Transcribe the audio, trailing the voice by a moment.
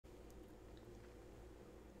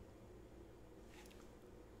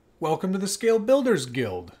Welcome to the Scale Builders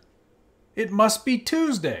Guild. It must be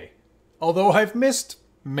Tuesday, although I've missed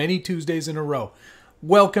many Tuesdays in a row.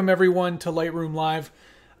 Welcome everyone to Lightroom Live.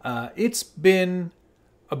 It's been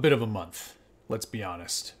a bit of a month, let's be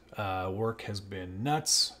honest. Work has been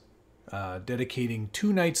nuts. Dedicating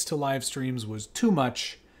 2 nights to live streams was too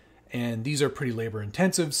much, and these are pretty labor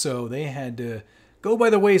intensive, so they had to go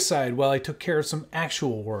by the wayside while I took care of some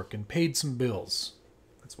actual work and paid some bills.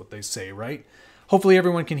 That's what they say, right? Hopefully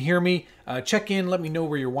everyone can hear me. Check in, let me know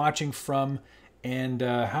where you're watching from, and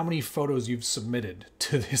how many photos you've submitted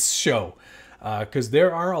to this show. Because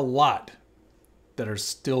there are a lot that are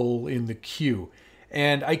still in the queue.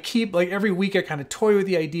 And I keep, like every week I kind of toy with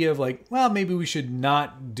the idea of like, well, maybe we should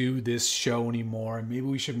not do this show anymore, and maybe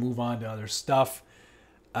we should move on to other stuff.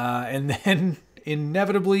 And then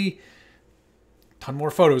inevitably, a ton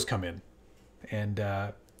more photos come in. And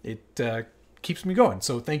it keeps me going.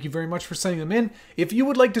 So thank you very much for sending them in. If you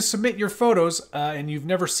would like to submit your photos and you've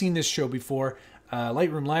never seen this show before,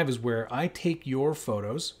 Lightroom Live is where I take your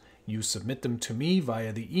photos. You submit them to me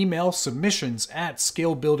via the email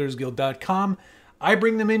submissions@scalebuildersguild.com. I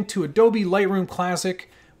bring them into Adobe Lightroom Classic.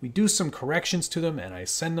 We do some corrections to them and I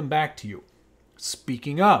send them back to you.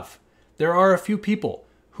 Speaking of, there are a few people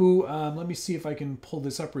who, let me see if I can pull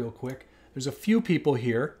this up real quick. There's a few people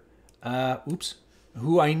here,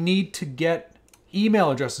 who I need to get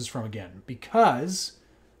email addresses from again because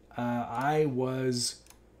I was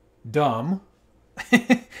dumb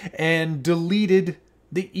and deleted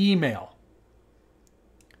the email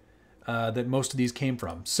that most of these came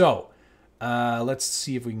from. So let's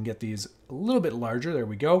see if we can get these a little bit larger. There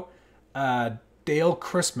we go. Dale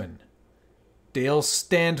Chrisman, Dale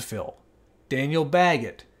Standfill, Daniel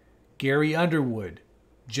Baggett, Gary Underwood,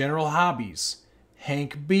 General Hobbies,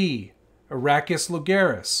 Hank B., Arrakis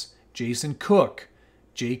Logaris, Jason Cook,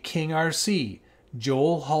 J. King RC,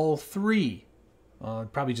 Joel Hull 3,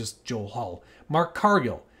 probably just Joel Hull, Mark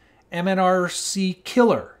Cargill, MNRC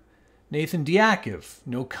Killer, Nathan Diakiv,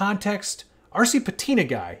 No Context, RC Patina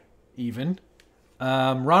Guy, even,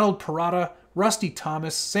 Ronald Parada, Rusty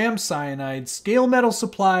Thomas, Sam Cyanide, Scale Metal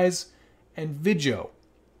Supplies, and Vidjo.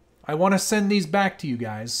 I want to send these back to you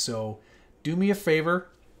guys, so do me a favor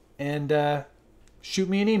and shoot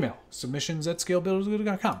me an email,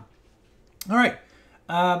 submissions@scalebuildersguild.com. All right,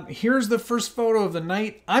 here's the first photo of the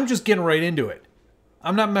night. I'm just getting right into it.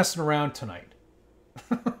 I'm not messing around tonight.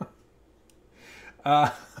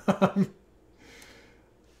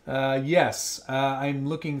 Yes, I'm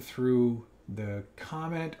looking through the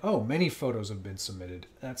comment. Oh, many photos have been submitted.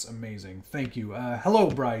 That's amazing. Thank you. Hello,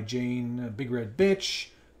 Bri Jane, Big Red Bitch,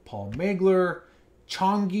 Paul Megler,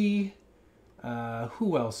 Chongi.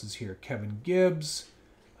 Who else is here? Kevin Gibbs.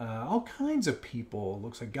 All kinds of people.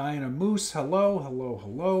 Looks like Guy and a Moose. Hello, hello,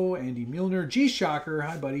 hello. Andy Milner. G-Shocker.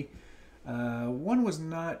 Hi, buddy. One was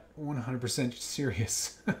not 100%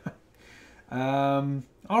 serious. All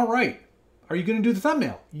right. Are you going to do the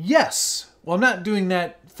thumbnail? Yes. Well, I'm not doing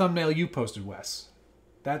that thumbnail you posted, Wes.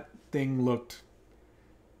 That thing looked...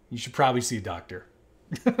 You should probably see a doctor.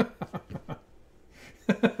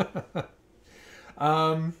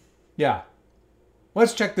 Yeah.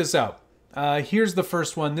 Let's check this out. Here's the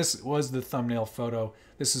first one. This was the thumbnail photo.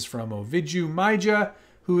 This is from Ovidiu Maija,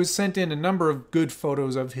 who has sent in a number of good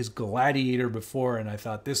photos of his Gladiator before, and I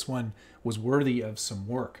thought this one was worthy of some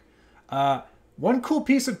work. One cool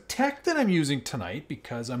piece of tech that I'm using tonight,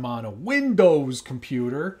 because I'm on a Windows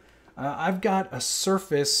computer, I've got a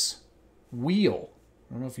Surface wheel.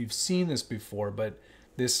 I don't know if you've seen this before, but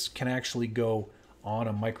this can actually go on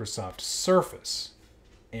a Microsoft Surface.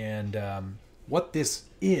 And what this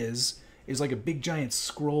is like a big giant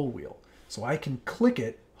scroll wheel. So I can click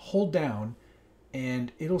it, hold down,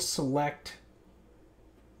 and it'll select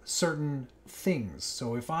certain things.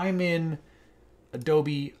 So if I'm in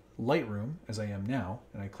Adobe Lightroom, as I am now,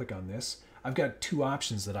 and I click on this, I've got 2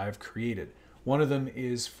 options that I've created. One of them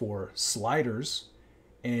is for sliders,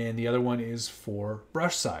 and the other one is for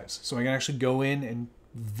brush size. So I can actually go in and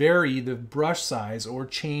vary the brush size or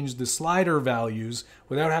change the slider values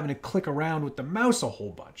without having to click around with the mouse a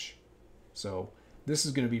whole bunch. So this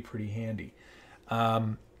is going to be pretty handy.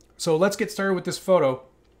 So let's get started with this photo.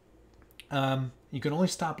 You can only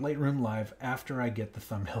stop Lightroom Live after I get the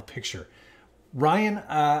thumbnail picture. Ryan,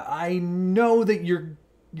 I know that you're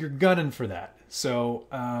gunning for that. So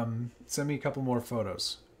send me a couple more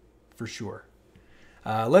photos for sure.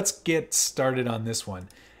 Let's get started on this one.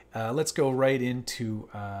 Let's go right into,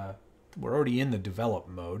 we're already in the develop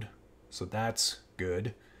mode, so that's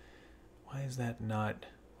good. Why is that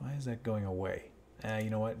going away? You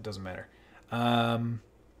know what, it doesn't matter.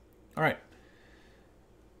 All right.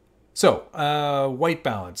 So, white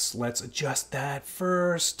balance. Let's adjust that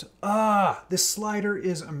first. This slider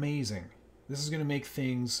is amazing. This is going to make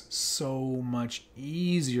things so much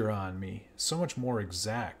easier on me. So much more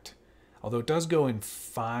exact. Although it does go in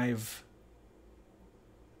 5%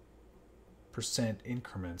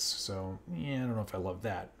 increments. So, yeah, I don't know if I love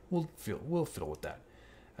that. We'll fiddle with that.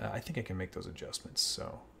 I think I can make those adjustments.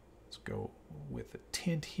 So, let's go with a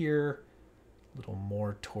tint here. A little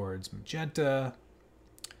more towards magenta.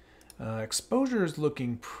 Exposure is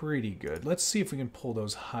looking pretty good. Let's see if we can pull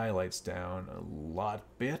those highlights down a lot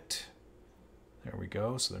bit. There we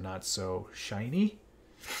go, so they're not so shiny.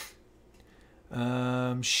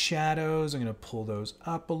 Shadows, I'm going to pull those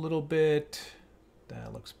up a little bit.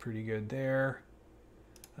 That looks pretty good there.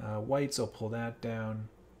 Whites, I'll pull that down.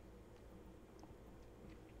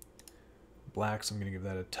 Blacks, I'm going to give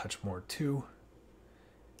that a touch more too.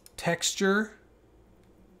 Texture,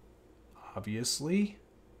 obviously.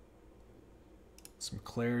 Some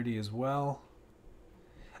clarity as well.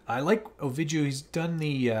 I like Ovidiu. He's done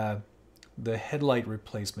the headlight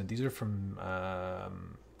replacement. These are from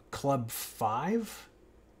Club 5,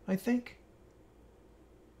 I think.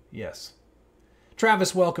 Yes.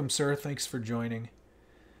 Travis, welcome, sir. Thanks for joining.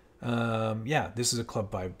 Yeah, this is a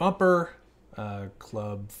Club 5 bumper.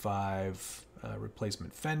 Club 5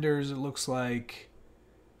 replacement fenders, it looks like.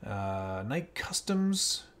 Night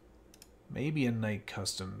Customs. Maybe a Night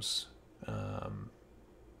Customs.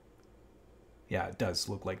 Yeah, it does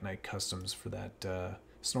look like Night Customs for that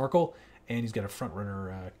snorkel. And he's got a front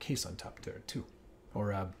runner case on top there too.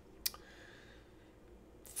 Or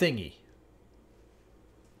thingy.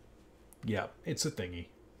 Yeah, it's a thingy.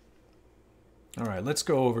 All right, let's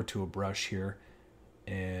go over to a brush here.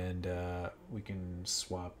 And we can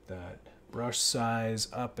swap that brush size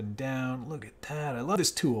up and down. Look at that. I love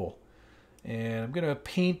this tool. And I'm going to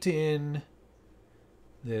paint in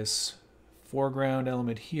this foreground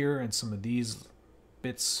element here and some of these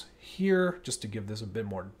bits here just to give this a bit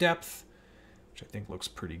more depth, which I think looks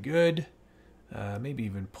pretty good. Maybe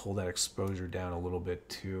even pull that exposure down a little bit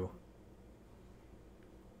too.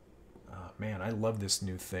 Man, I love this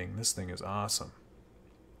new thing. This thing is awesome.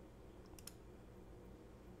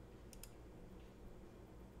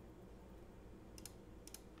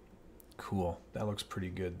 Cool. That looks pretty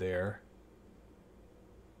good there.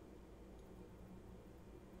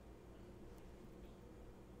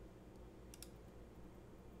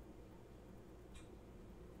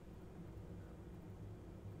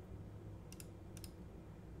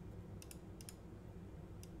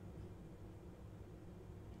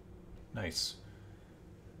 Nice.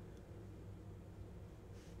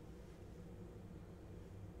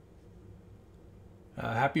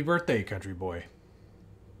 Happy birthday, country boy.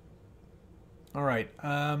 All right,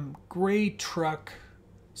 gray truck,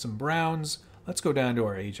 some browns. Let's go down to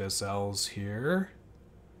our HSLs here.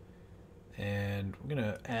 And we're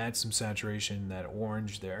gonna add some saturation in that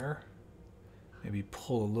orange there. Maybe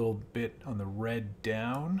pull a little bit on the red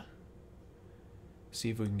down. See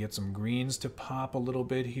if we can get some greens to pop a little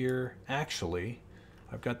bit here. Actually,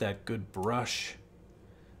 I've got that good brush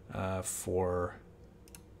for...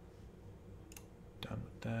 Done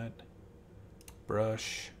with that.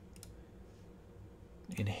 Brush.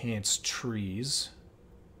 Enhance trees.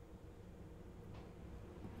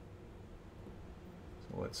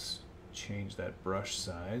 So let's change that brush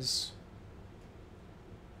size.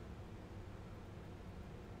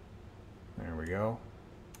 There we go.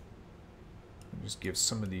 Just give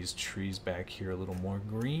some of these trees back here a little more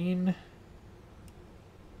green.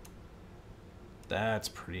 That's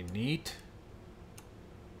pretty neat.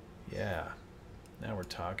 Yeah, now we're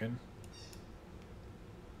talking.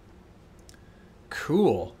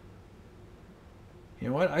 Cool. You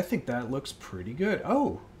know what? I think that looks pretty good.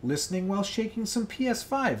 Oh, listening while shaking some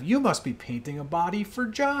PS5. You must be painting a body for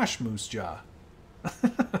Josh, Moose Jaw.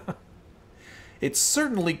 It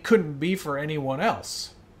certainly couldn't be for anyone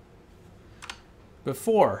else.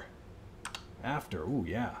 Before. After. Ooh,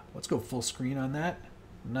 yeah. Let's go full screen on that.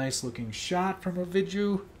 Nice looking shot from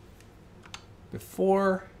Ovidiu.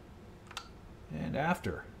 Before and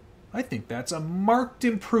after. I think that's a marked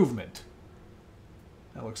improvement.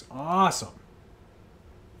 That looks awesome.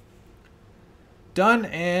 Done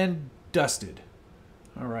and dusted.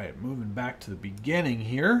 All right, moving back to the beginning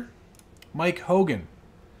here. Mike Hogan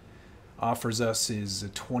offers us his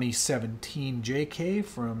 2017 JK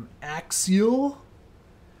from Axial.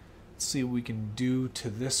 Let's see what we can do to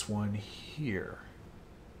this one here.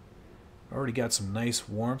 Already got some nice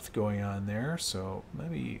warmth going on there, so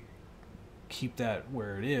maybe keep that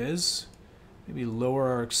where it is. Maybe lower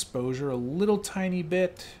our exposure a little tiny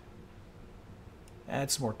bit. Add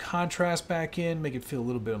some more contrast back in, make it feel a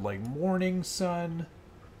little bit like morning sun.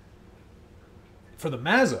 For the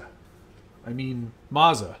Mazda. I mean,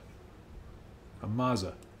 Mazda. A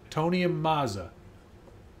Mazda. Tony and Mazda.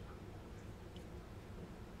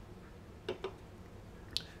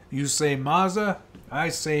 You say Mazda, I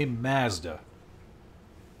say Mazda.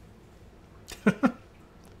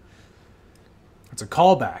 It's a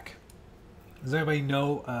callback. Does anybody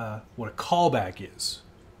know what a callback is?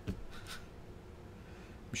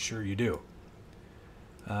 I'm sure you do.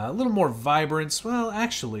 A little more vibrance. Well,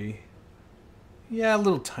 actually, yeah, a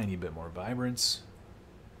little tiny bit more vibrance.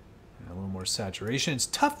 A little more saturation. It's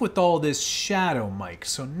tough with all this shadow, Mike.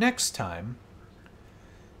 So next time,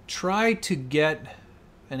 try to get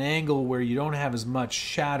an angle where you don't have as much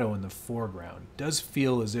shadow in the foreground. It does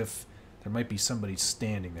feel as if there might be somebody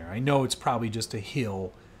standing there. I know it's probably just a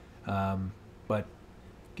hill, but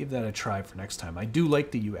give that a try for next time. I do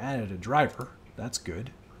like that you added a driver. That's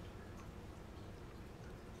good.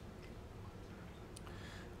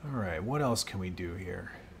 All right, what else can we do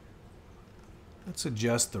here? Let's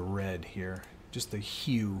adjust the red here, just the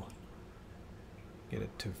hue. Get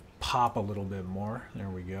it to pop a little bit more. There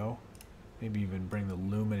we go. Maybe even bring the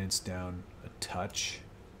luminance down a touch.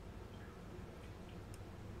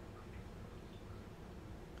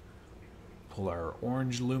 Pull our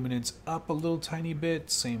orange luminance up a little tiny bit.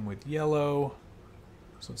 Same with yellow.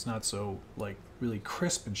 So it's not so like really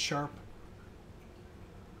crisp and sharp.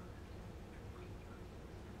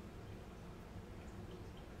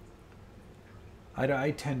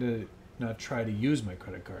 I tend to not try to use my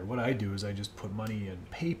credit card. What I do is I just put money in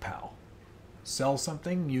PayPal. Sell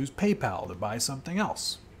something, use PayPal to buy something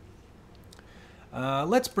else.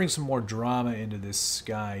 Let's bring some more drama into this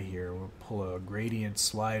sky here. We'll pull a gradient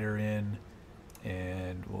slider in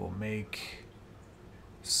and we'll make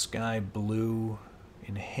sky blue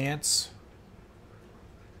enhance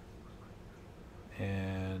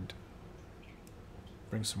and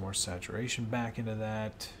bring some more saturation back into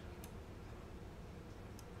that.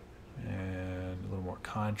 And a little more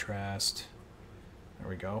contrast. There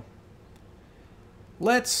we go.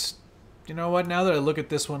 Let's, you know what, now that I look at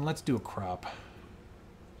this one, let's do a crop.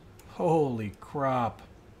 Holy crap.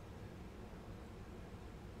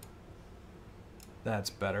 That's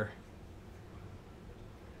better.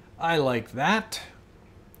 I like that.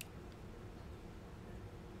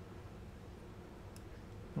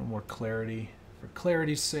 A little more clarity. For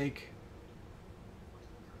clarity's sake.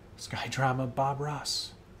 Sky drama, Bob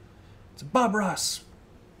Ross. It's a Bob Ross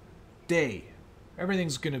day.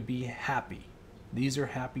 Everything's going to be happy. These are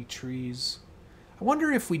happy trees. I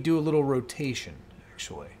wonder if we do a little rotation,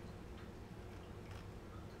 actually.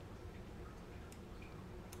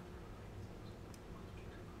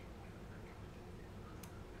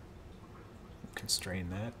 Constrain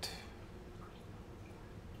that.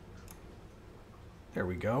 There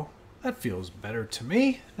we go. That feels better to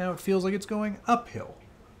me. Now it feels like it's going uphill.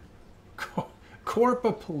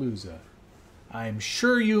 Corpapalooza. I'm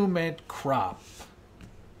sure you meant crop.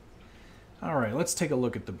 All right, let's take a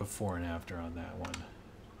look at the before and after on that one.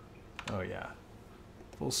 Oh yeah.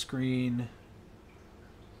 Full screen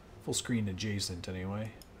adjacent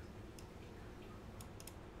anyway.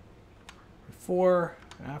 Before,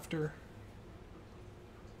 after.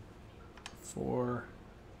 Before,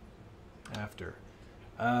 after.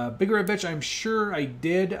 Bigger a bitch, I'm sure I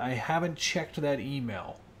did. I haven't checked that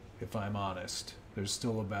email, if I'm honest. There's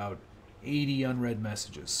still about 80 unread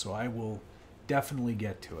messages, so I will definitely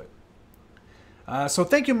get to it. So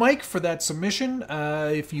thank you, Mike, for that submission.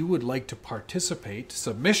 If you would like to participate,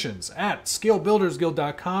 submissions at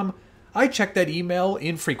scalebuildersguild.com. I check that email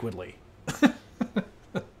infrequently.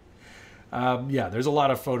 Yeah, there's a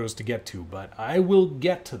lot of photos to get to, but I will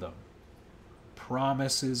get to them.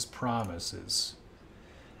 Promises, promises.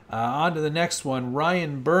 On to the next one,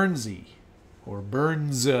 Ryan Burnsy, or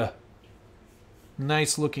Burns.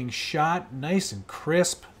 Nice looking shot, nice and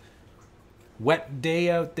crisp. Wet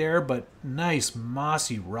day out there, but nice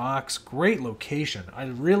mossy rocks. Great location. I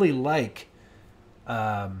really like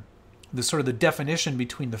the sort of the definition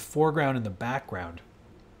between the foreground and the background.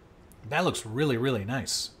 That looks really, really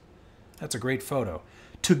nice. That's a great photo.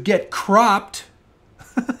 To get cropped,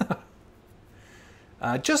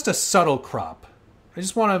 just a subtle crop. I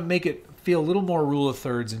just want to make it feel a little more rule of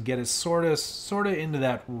thirds and get it sort of into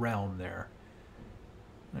that realm there.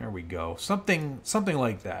 There we go. Something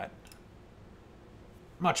like that.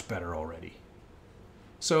 Much better already.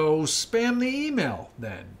 So spam the email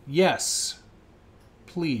then. Yes.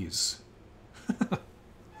 Please.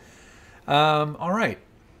 All right.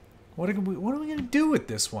 What are we going to do with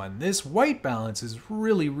this one? This white balance is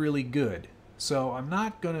really, really good. So I'm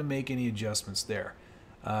not going to make any adjustments there.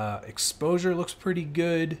 Exposure looks pretty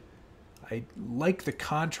good. I like the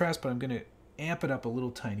contrast, but I'm going to amp it up a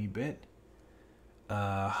little tiny bit.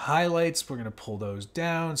 Highlights, we're going to pull those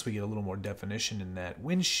down so we get a little more definition in that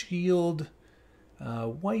windshield.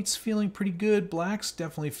 White's feeling pretty good. Black's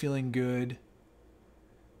definitely feeling good.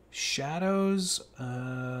 Shadows,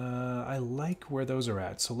 I like where those are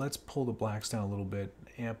at. So let's pull the blacks down a little bit,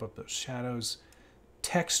 amp up those shadows.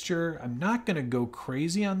 Texture, I'm not going to go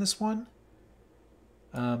crazy on this one.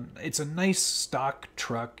 It's a nice stock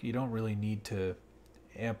truck. You don't really need to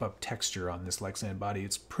amp up texture on this Lexan body.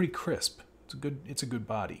 It's pretty crisp. It's a good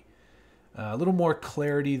body. A little more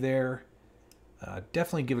clarity there.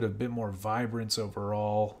 Definitely give it a bit more vibrance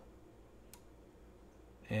overall.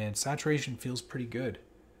 And saturation feels pretty good.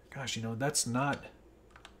 Gosh, you know, that's not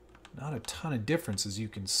a ton of difference, as you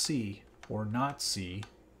can see or not see.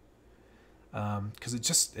 Because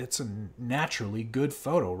it's a naturally good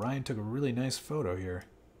photo. Ryan took a really nice photo here.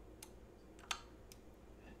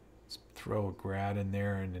 Let's throw a grad in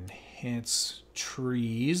there and enhance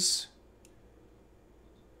trees.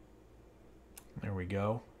 There we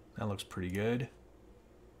go. That looks pretty good.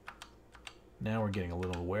 Now we're getting a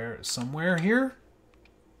little somewhere here.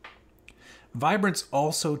 Vibrance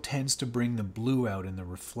also tends to bring the blue out in the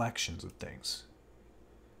reflections of things.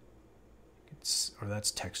 Or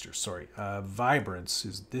that's texture, sorry. Vibrance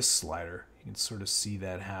is this slider. You can sort of see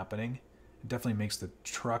that happening. It definitely makes the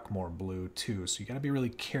truck more blue too, so you got to be really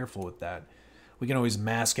careful with that. We can always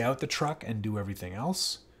mask out the truck and do everything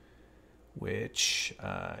else, which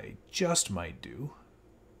I just might do.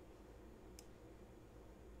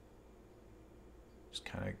 Just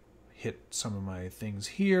kind of hit some of my things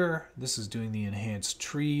here. This is doing the enhanced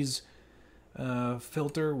trees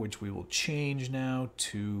filter, which we will change now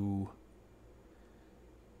to...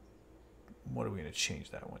 What are we going to change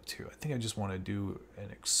that one to? I think I just want to do an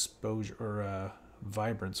exposure or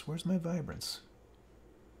vibrance. Where's my vibrance?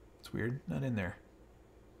 It's weird. Not in there.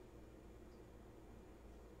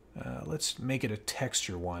 Let's make it a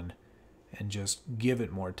texture one and just give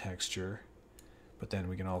it more texture. But then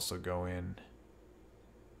we can also go in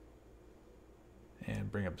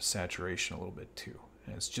and bring up the saturation a little bit too.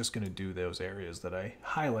 And it's just going to do those areas that I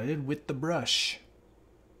highlighted with the brush.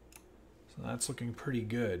 So that's looking pretty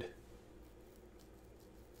good.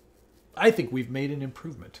 I think we've made an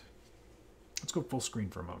improvement. Let's go full screen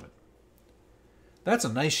for a moment. That's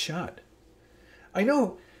a nice shot. I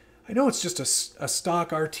know it's just a stock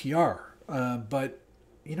RTR, but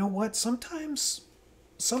you know what? Sometimes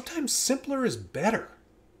simpler is better.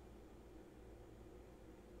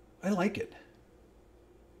 I like it.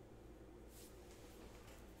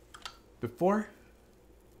 Before,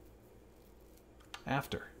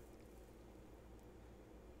 after.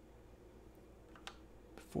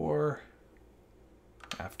 Before,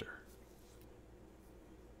 after.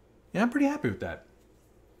 Yeah, I'm pretty happy with that.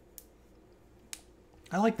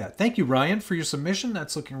 I like that. Thank you, Ryan, for your submission.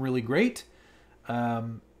 That's looking really great.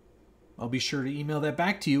 I'll be sure to email that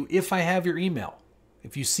back to you if I have your email.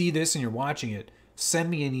 If you see this and you're watching it, send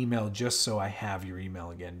me an email just so I have your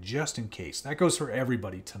email again, just in case. That goes for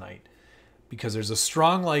everybody tonight, because there's a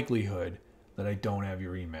strong likelihood that I don't have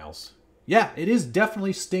your emails. Yeah, it is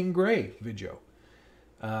definitely Sting Gray video.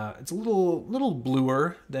 It's a little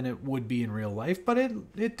bluer than it would be in real life, but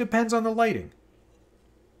it depends on the lighting.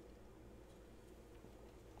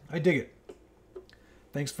 I dig it.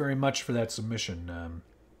 Thanks very much for that submission,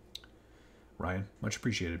 Ryan. Much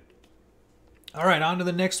appreciated. All right, on to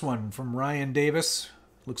the next one from Ryan Davis.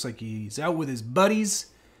 Looks like he's out with his buddies,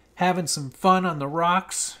 having some fun on the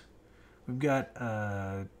rocks. We've got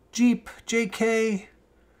Jeep JK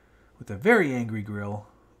with a very angry grill.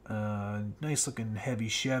 Nice looking heavy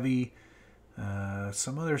Chevy.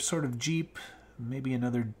 Some other sort of Jeep. Maybe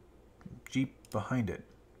another Jeep behind it.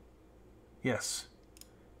 Yes.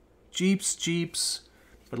 Jeeps.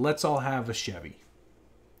 But let's all have a Chevy.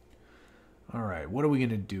 Alright, what are we going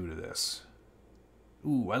to do to this?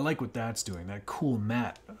 Ooh, I like what that's doing. That cool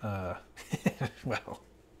matte. Well,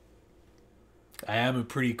 I am a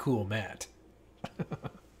pretty cool matte.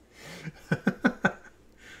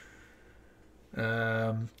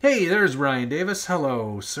 Hey, there's Ryan Davis.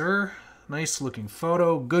 Hello, sir. Nice looking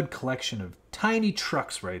photo. Good collection of tiny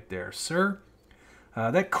trucks right there, sir.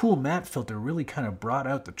 That cool matte filter really kind of brought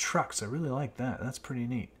out the trucks. I really like that. That's pretty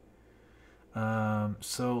neat.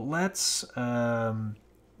 So let's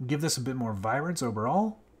give this a bit more vibrance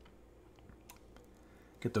overall.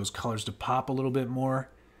 Get those colors to pop a little bit more.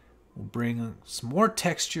 We'll bring some more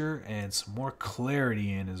texture and some more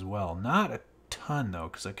clarity in as well. Not a ton though,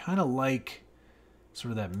 because I kind of like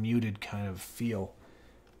sort of that muted kind of feel.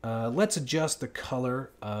 Let's adjust the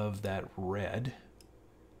color of that red.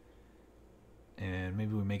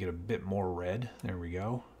 make it a bit more red. There we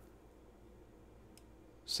go.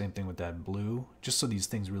 Same thing with that blue, just so these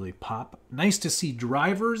things really pop. Nice to see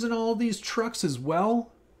drivers in all of these trucks as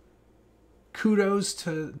well. Kudos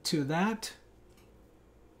to that.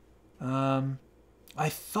 I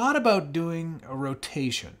thought about doing a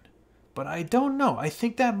rotation, but I don't know. I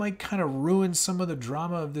think that might kind of ruin some of the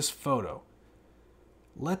drama of this photo.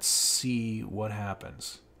 Let's see what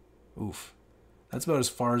happens. Oof. That's about as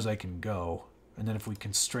far as I can go. And then if we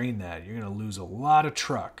constrain that, you're going to lose a lot of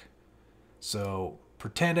truck. So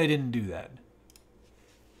pretend I didn't do that.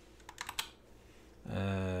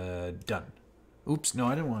 Done. Oops, no,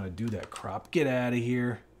 I didn't want to do that crop. Get out of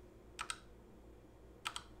here.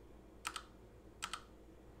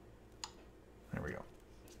 There we go.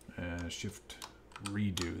 Shift,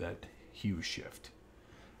 redo that hue shift.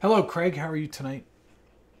 Hello, Craig. How are you tonight?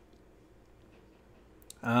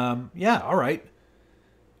 Yeah, all right.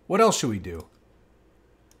 What else should we do?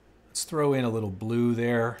 Let's throw in a little blue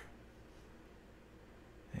there.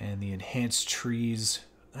 And the enhanced trees.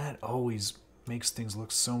 That always makes things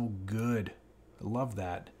look so good. I love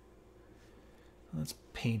that. Let's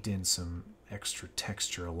paint in some extra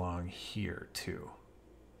texture along here too.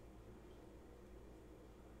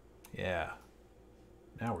 Yeah.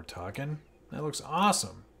 Now we're talking. That looks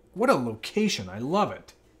awesome. What a location. I love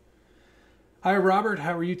it. Hi, Robert.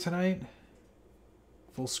 How are you tonight?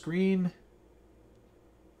 Full screen.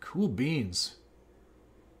 Cool beans.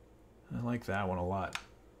 I like that one a lot.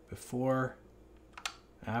 Before,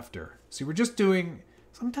 after. See, we're just doing...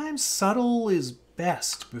 Sometimes subtle is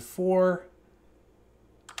best. Before,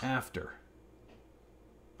 after.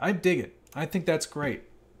 I dig it. I think that's great.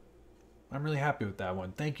 I'm really happy with that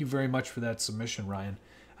one. Thank you very much for that submission, Ryan.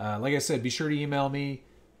 Like I said, be sure to email me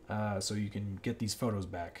so you can get these photos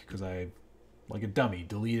back, because I, like a dummy,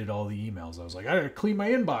 deleted all the emails. I was like, I gotta clean my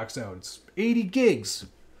inbox out. It's 80 gigs.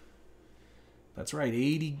 That's right,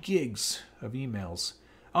 80 gigs of emails.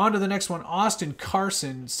 On to the next one. Austin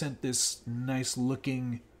Carson sent this nice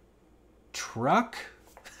looking truck.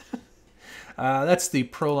 That's the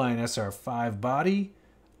Proline SR5 body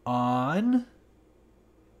on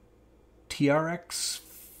TRX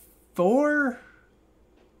 4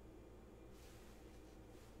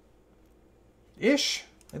 ish.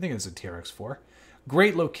 I think it's a TRX 4.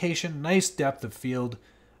 Great location, nice depth of field.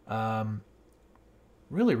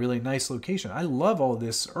 Really, really nice location. I love all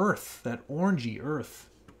this earth, that orangey earth.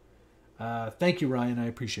 Thank you, Ryan. I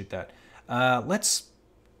appreciate that. Let's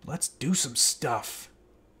do some stuff.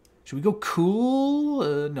 Should we go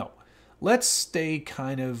cool? No. Let's stay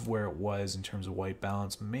kind of where it was in terms of white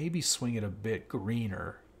balance. Maybe swing it a bit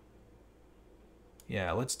greener.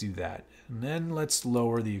 Yeah, let's do that. And then let's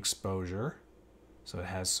lower the exposure so it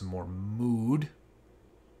has some more mood.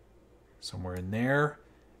 Somewhere in there.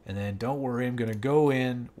 And then don't worry, I'm going to go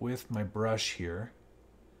in with my brush here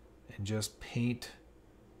and just paint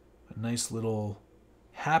a nice little,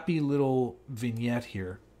 happy little vignette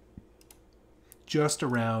here just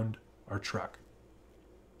around our truck.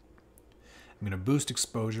 I'm going to boost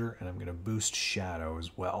exposure and I'm going to boost shadow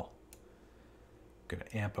as well. I'm going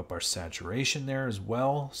to amp up our saturation there as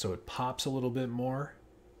well so it pops a little bit more.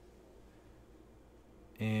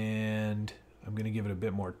 And I'm going to give it a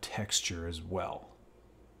bit more texture as well.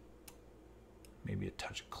 Maybe a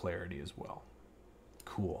touch of clarity as well.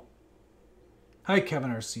 Cool. Hi,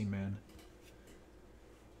 Kevin RC, man.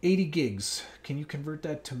 80 gigs. Can you convert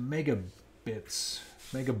that to megabits?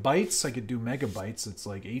 Megabytes? I could do megabytes. It's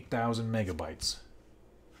like 8,000 megabytes.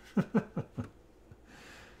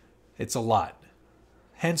 It's a lot.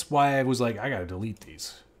 Hence why I was like, I gotta delete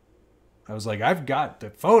these. I was like, I've got the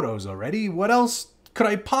photos already. What else could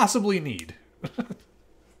I possibly need?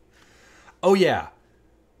 Oh yeah.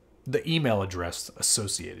 The email address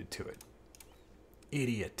associated to it.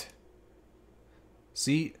 Idiot.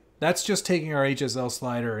 See, that's just taking our HSL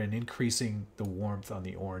slider and increasing the warmth on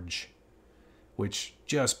the orange, which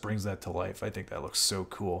just brings that to life. I think that looks so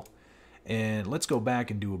cool. And let's go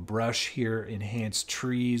back and do a brush here, enhance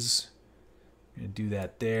trees. I'm going to do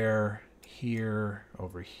that there, here,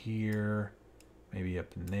 over here, maybe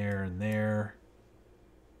up in there and there.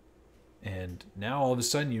 And now all of a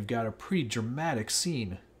sudden you've got a pretty dramatic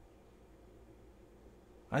scene.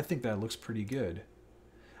 I think that looks pretty good.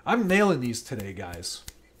 I'm nailing these today, guys.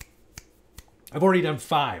 I've already done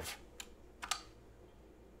 5.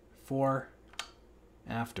 4,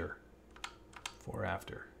 after. 4,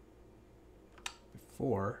 after.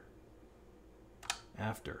 Before,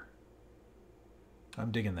 after.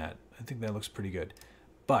 I'm digging that. I think that looks pretty good.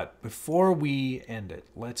 But before we end it,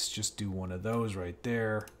 let's just do one of those right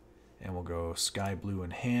there. And we'll go sky blue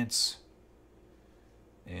enhance.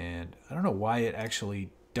 And I don't know why it actually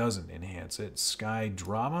doesn't enhance it. Sky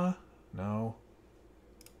Drama? No.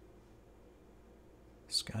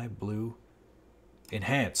 Sky Blue.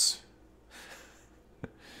 Enhance.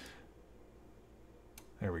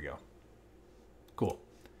 There we go. Cool.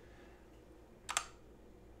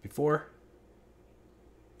 Before.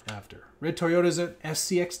 After. Red Toyota's at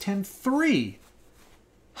SCX-10 III.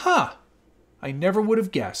 Huh. I never would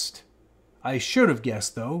have guessed. I should have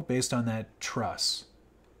guessed, though, based on that truss.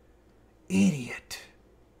 Idiot.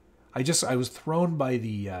 I was thrown by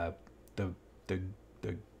the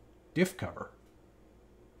diff cover.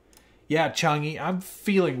 Yeah, Changi, I'm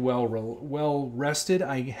feeling well rested.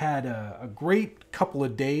 I had a great couple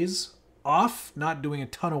of days off, not doing a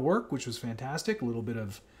ton of work, which was fantastic. A little bit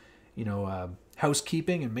of,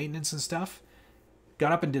 housekeeping and maintenance and stuff.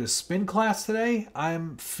 Got up and did a spin class today.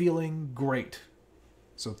 I'm feeling great.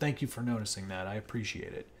 So thank you for noticing that. I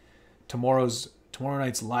appreciate it. Tomorrow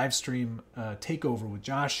night's live stream takeover with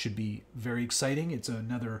Josh should be very exciting. It's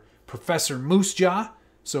another Professor Moose Jaw,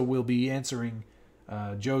 so we'll be answering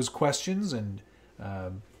Joe's questions and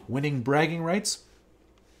winning bragging rights.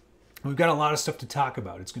 We've got a lot of stuff to talk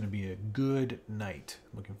about. It's going to be a good night.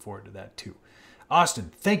 Looking forward to that too.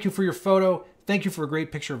 Austin, thank you for your photo. Thank you for a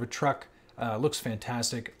great picture of a truck. Looks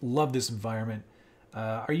fantastic. Love this environment.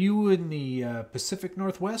 Are you in the Pacific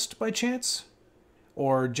Northwest by chance?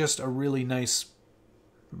 Or just a really nice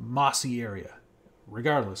mossy area?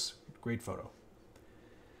 Regardless, great photo.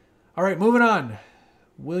 All right, moving on.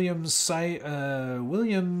 William Simonik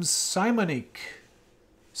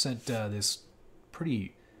sent this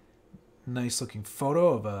pretty nice looking photo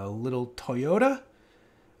of a little Toyota.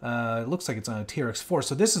 It looks like it's on a TRX-4.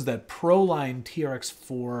 So this is that Proline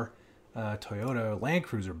TRX-4 Toyota Land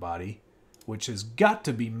Cruiser body, which has got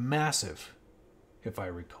to be massive, if I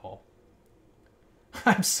recall.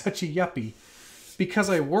 I'm such a yuppie. Because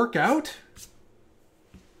I work out?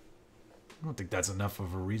 I don't think that's enough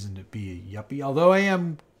of a reason to be a yuppie. Although I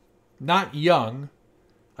am not young,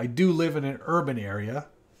 I do live in an urban area,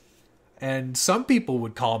 and some people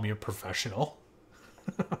would call me a professional.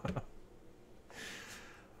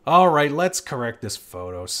 All right, let's correct this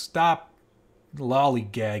photo. Stop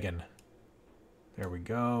lollygagging. There we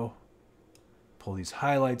go. Pull these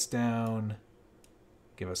highlights down.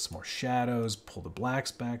 Give us some more shadows. Pull the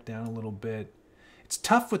blacks back down a little bit. It's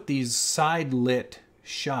tough with these side lit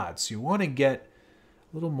shots. You want to get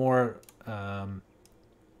a little more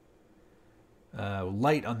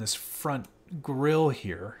light on this front grille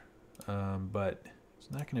here, but it's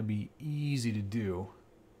not going to be easy to do.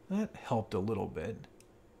 That helped a little bit.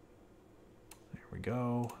 There we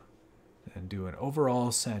go. And do an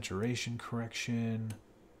overall saturation correction.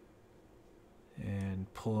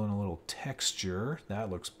 And pull in a little texture. That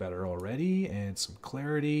looks better already. And some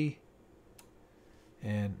clarity.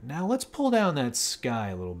 And now let's pull down that sky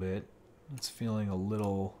a little bit. It's feeling a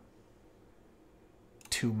little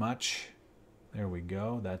too much. There we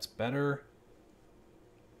go. That's better.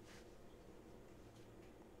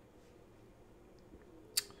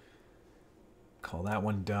 Call that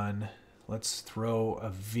one done. Let's throw a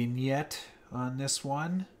vignette on this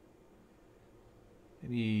one.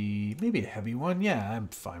 Maybe a heavy one. Yeah, I'm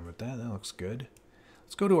fine with that. That looks good.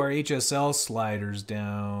 Let's go to our HSL sliders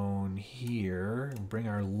down here and bring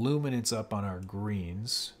our luminance up on our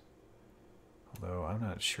greens. Although I'm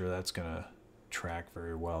not sure that's going to track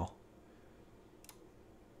very well.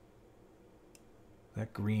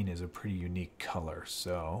 That green is a pretty unique color,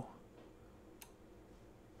 so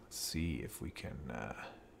let's see if we can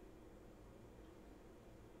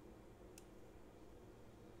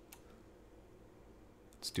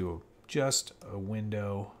let's do just a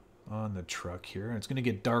window on the truck here. It's going to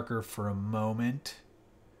get darker for a moment.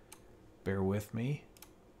 Bear with me.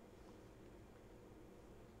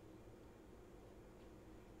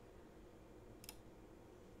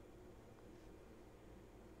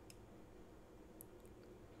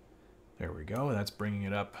 There we go. That's bringing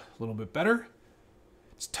it up a little bit better.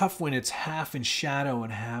 It's tough when it's half in shadow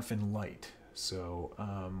and half in light. So,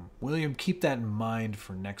 William, keep that in mind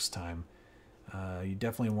for next time. You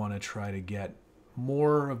definitely want to try to get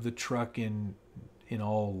more of the truck in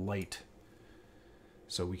all light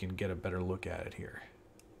so we can get a better look at it here.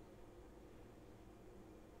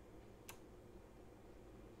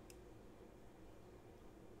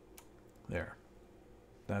 There.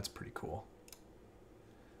 That's pretty cool.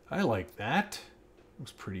 I like that.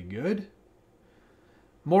 Looks pretty good.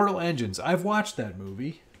 Mortal Engines. I've watched that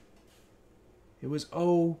movie. It was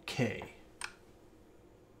okay.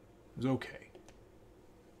 It was okay.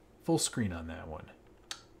 Full screen on that one.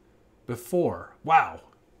 Before. Wow.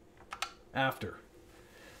 After.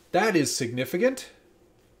 That is significant.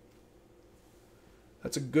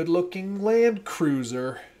 That's a good-looking Land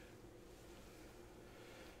Cruiser.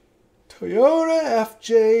 Toyota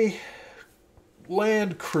FJ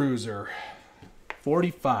Land Cruiser.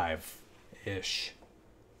 45-ish.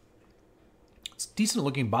 It's a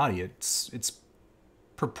decent-looking body. It's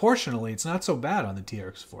proportionally, it's not so bad on the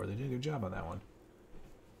TRX4. They did a good job on that one.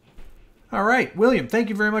 All right, William, thank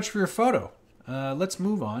you very much for your photo. Let's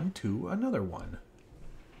move on to another one.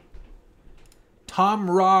 Tom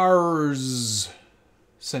Rars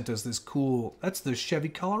sent us this cool, that's the Chevy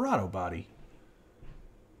Colorado body,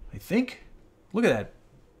 I think. Look at that.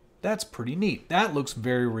 That's pretty neat. That looks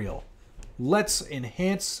very real. Let's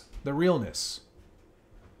enhance the realness.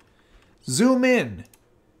 Zoom in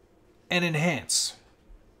and enhance.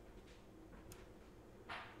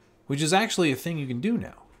 Which is actually a thing you can do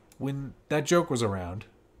now. When that joke was around,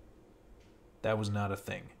 that was not a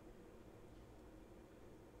thing.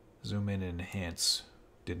 Zoom in and enhance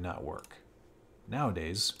did not work.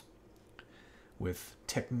 Nowadays, with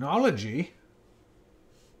technology,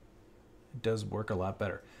 it does work a lot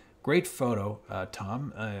better. Great photo,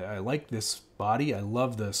 Tom. I like this body. I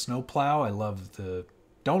love the snowplow. I love the...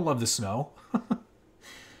 Don't love the snow.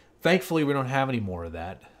 Thankfully, we don't have any more of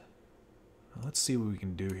that. Let's see what we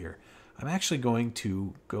can do here. I'm actually going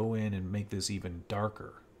to go in and make this even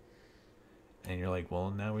darker. And you're like,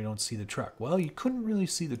 well, now we don't see the truck. Well, you couldn't really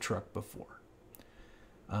see the truck before.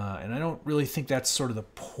 And I don't really think that's sort of the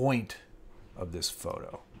point of this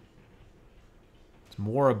photo. It's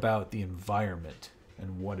more about the environment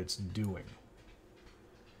and what it's doing.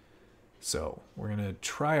 So we're going to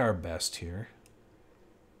try our best here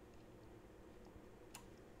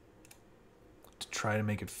to try to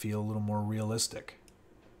make it feel a little more realistic.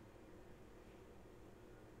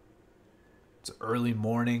 It's early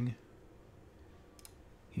morning.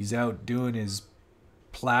 He's out doing his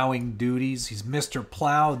plowing duties. He's Mr.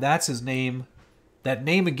 Plow. That's his name. That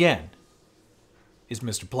name again is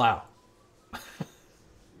Mr. Plow.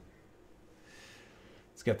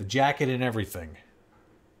 He's got the jacket and everything.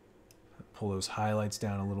 Pull those highlights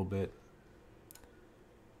down a little bit.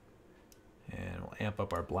 And we'll amp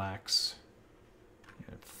up our blacks.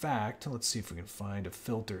 In fact, let's see if we can find a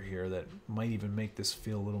filter here that might even make this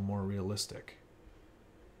feel a little more realistic.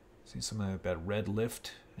 See, something like that red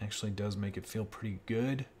lift actually does make it feel pretty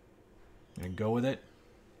good. I'm going to go with it.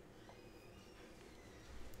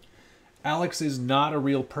 Alex is not a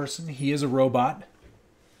real person. He is a robot.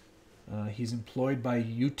 He's employed by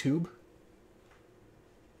YouTube.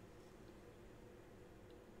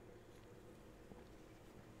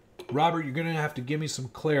 Robert, you're going to have to give me some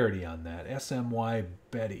clarity on that. SMY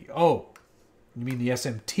Betty. Oh, you mean the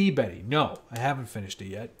SMT Betty? No, I haven't finished it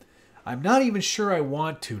yet. I'm not even sure I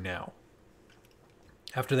want to now.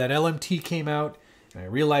 After that LMT came out, and I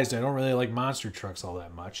realized I don't really like monster trucks all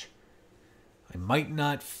that much, I might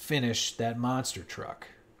not finish that monster truck.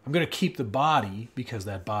 I'm going to keep the body because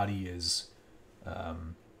that body is,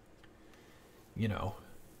 you know,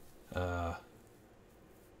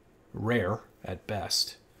 rare at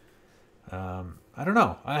best. I don't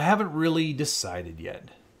know. I haven't really decided yet.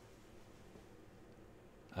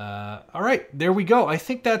 All right, there we go. I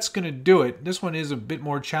think that's going to do it. This one is a bit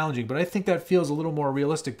more challenging, but I think that feels a little more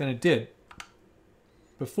realistic than it did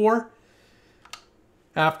before,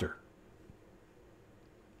 after.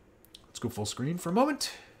 Let's go full screen for a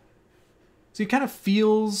moment. See, it kind of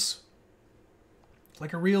feels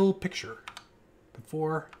like a real picture.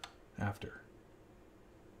 Before, after.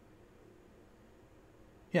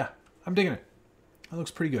 Yeah, I'm digging it. That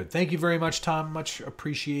looks pretty good. Thank you very much, Tom. Much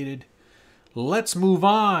appreciated. Let's move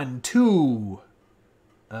on to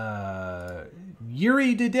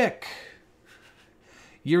Yuri Dedek.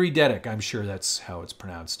 Yuri Dedek, I'm sure that's how it's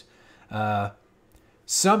pronounced.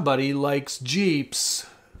 Somebody likes Jeeps.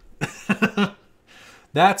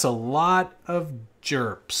 That's a lot of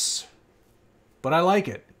jerps. But I like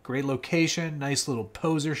it. Great location, nice little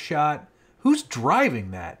poser shot. Who's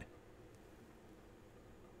driving that?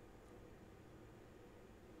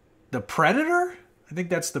 The Predator? I think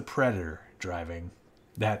that's the Predator driving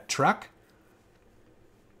that truck.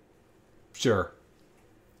 Sure.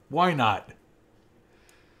 Why not?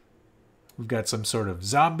 We've got some sort of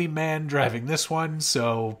zombie man driving this one,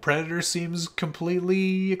 so Predator seems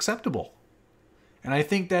completely acceptable. And I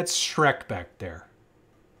think that's Shrek back there.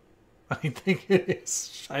 I think it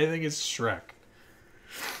is. I think it's Shrek.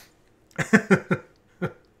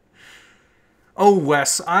 Oh,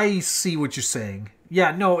 Wes, I see what you're saying.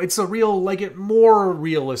 Yeah, no, it's a real, like, it more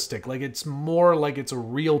realistic. Like, it's more like it's a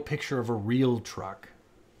real picture of a real truck.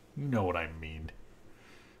 You know what I mean.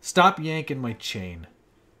 Stop yanking my chain.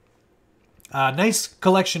 Nice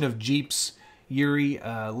collection of Jeeps, Yuri.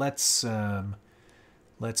 Let's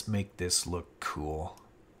Let's make this look cool.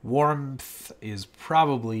 Warmth is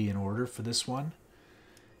probably in order for this one.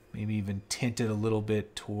 Maybe even tint it a little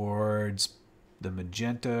bit towards the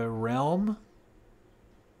magenta realm.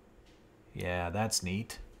 Yeah, that's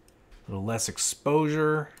neat. A little less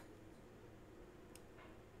exposure.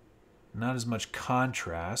 Not as much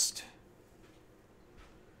contrast.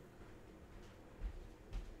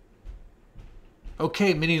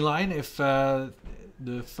 Okay, mini line, if the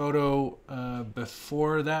photo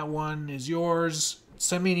before that one is yours,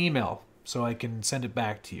 send me an email so I can send it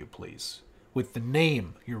back to you, please. With the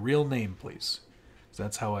name, your real name, please. So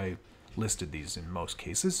that's how I listed these in most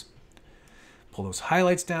cases. Pull those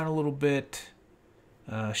highlights down a little bit.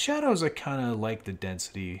 Shadows, I kind of like the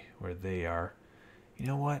density where they are. You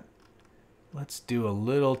know what? Let's do a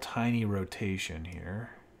little tiny rotation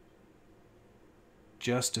here.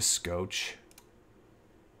 Just a scotch.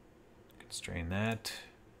 Constrain that.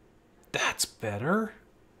 That's better.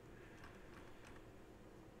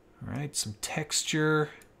 All right, some texture.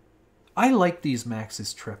 I like these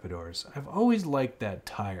Maxxis Trepidors. I've always liked that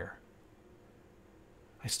tire.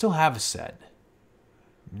 I still have a set.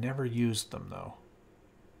 Never used them though.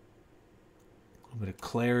 A little bit of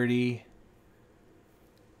clarity.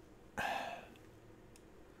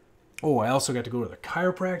 Oh, I also got to go to the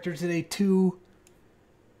chiropractor today too.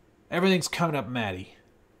 Everything's coming up, Maddie.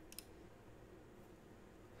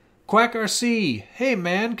 Quack RC, hey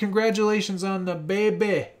man, congratulations on the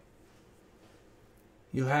baby.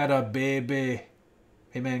 You had a baby.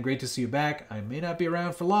 Hey man, great to see you back. I may not be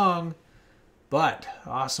around for long, but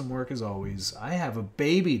awesome work as always. I have a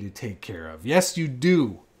baby to take care of. Yes, you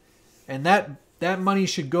do. And that money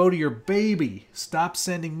should go to your baby. Stop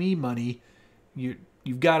sending me money.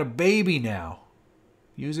 You've got a baby now.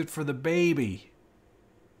 Use it for the baby.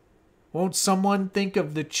 Won't someone think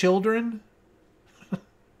of the children?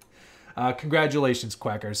 Congratulations,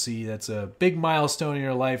 Quack RC. That's a big milestone in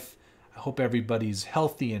your life. I hope everybody's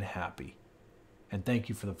healthy and happy. And thank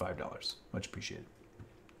you for the $5. Much appreciated.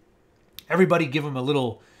 Everybody give him a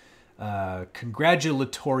little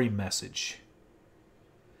congratulatory message.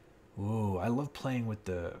 Ooh, I love playing with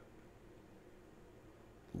the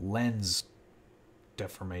lens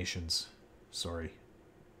deformations. Sorry.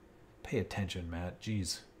 Pay attention, Matt.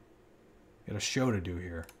 Jeez. Got a show to do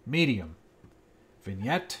here. Medium.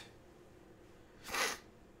 Vignette.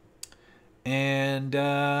 And,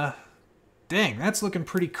 dang, that's looking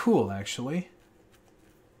pretty cool, actually.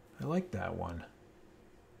 I like that one.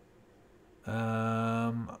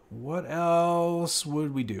 What else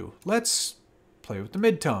would we do? Let's play with the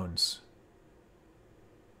midtones.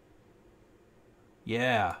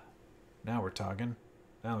 Yeah. Now we're talking.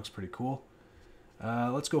 That looks pretty cool.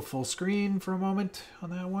 Let's go full screen for a moment on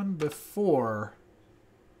that one. Before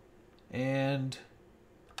and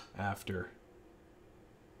after.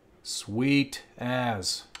 Sweet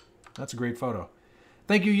as. That's a great photo.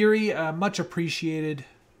 Thank you, Yuri. Much appreciated.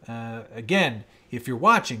 Again, if you're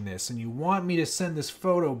watching this and you want me to send this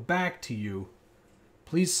photo back to you,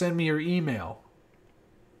 please send me your email.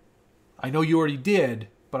 I know you already did,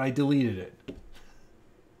 but I deleted it.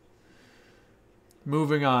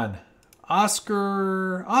 Moving on.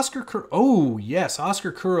 Oscar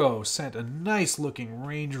Kuro sent a nice looking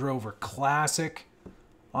Range Rover Classic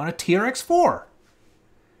on a TRX4.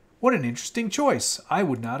 What an interesting choice. I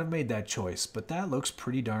would not have made that choice, but that looks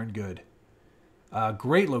pretty darn good.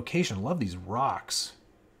 Great location. Love these rocks.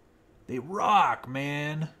 They rock,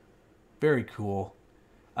 man. Very cool.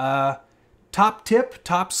 Top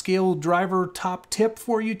scale driver top tip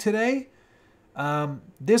for you today.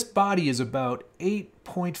 This body is about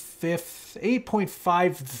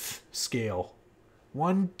 8.5 scale.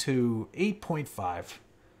 1 to 8.5.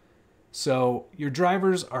 So your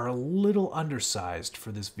drivers are a little undersized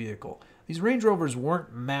for this vehicle. These Range Rovers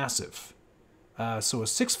weren't massive. So a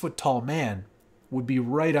 6 foot tall man would be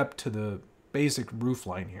right up to the basic roof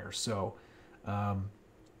line here. So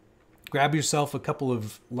grab yourself a couple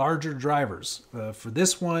of larger drivers. For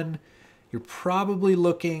this one, you're probably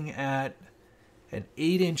looking at an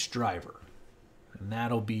 8-inch driver. And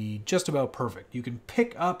that'll be just about perfect. You can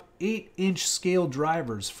pick up 8-inch scale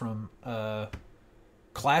drivers from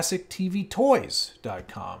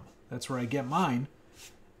classictvtoys.com. That's where I get mine.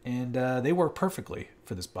 And they work perfectly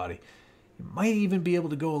for this body. You might even be able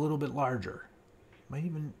to go a little bit larger.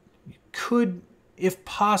 You could, if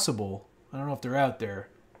possible, I don't know if they're out there,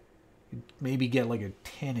 maybe get like a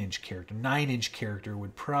 10-inch character. 9-inch character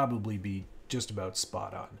would probably be just about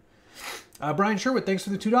spot on. Brian Sherwood, thanks for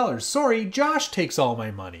the $2. Sorry, Josh takes all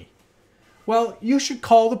my money. Well, you should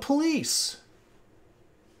call the police.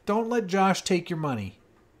 Don't let Josh take your money.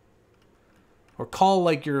 Or call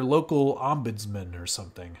like your local ombudsman or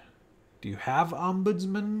something. Do you have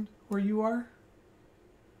ombudsman where you are?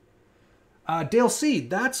 Dale C,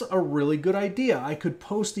 that's a really good idea. I could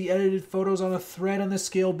post the edited photos on a thread on the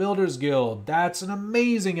Scale Builders Guild. That's an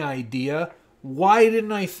amazing idea. Why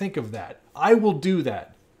didn't I think of that? I will do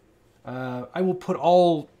that. I will put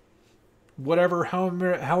all,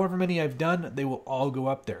 however many I've done, they will all go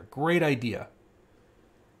up there. Great idea.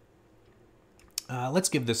 Let's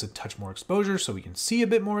give this a touch more exposure so we can see a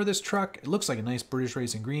bit more of this truck. It looks like a nice British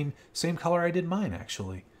Racing green. Same color I did mine,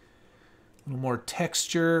 actually. A little more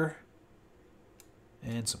texture.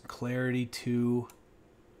 And some clarity, too.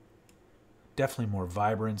 Definitely more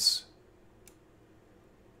vibrance.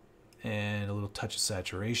 And a little touch of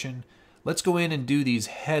saturation. Let's go in and do these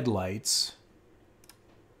headlights.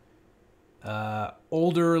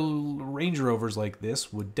 Older Range Rovers like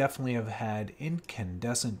this would definitely have had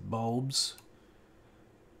incandescent bulbs.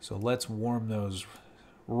 So let's warm those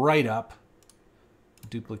right up.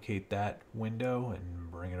 Duplicate that window and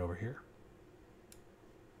bring it over here.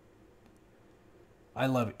 I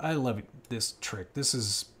love this trick. This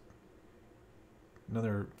is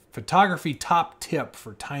another photography top tip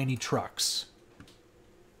for tiny trucks.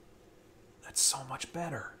 That's so much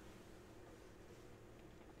better.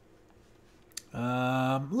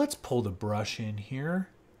 Let's pull the brush in here.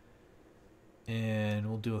 And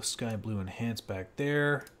we'll do a sky blue enhance back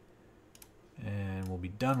there. And we'll be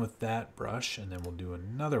done with that brush. And then we'll do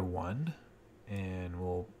another one. And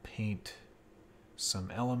we'll paint some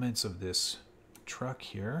elements of this truck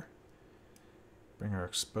here. Bring our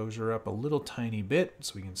exposure up a little tiny bit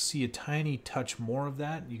so we can see a tiny touch more of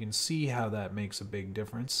that. You can see how that makes a big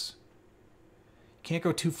difference. Can't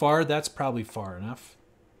go too far. That's probably far enough.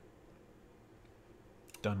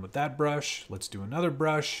 Done with that brush. Let's do another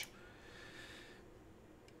brush.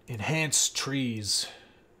 Enhance trees.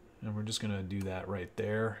 And we're just going to do that right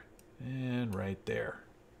there and right there.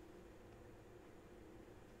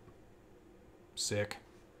 Sick.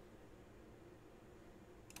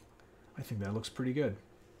 I think that looks pretty good.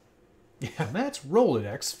 Yeah, Matt's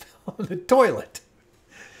Rolodex fell in the toilet.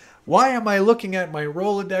 Why am I looking at my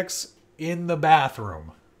Rolodex in the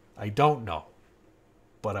bathroom? I don't know.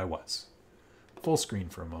 But I was. Full screen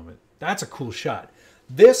for a moment. That's a cool shot.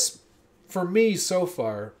 This, for me so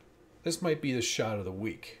far, this might be the shot of the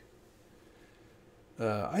week.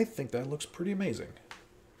 I think that looks pretty amazing.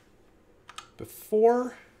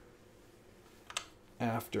 Before,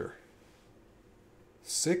 after.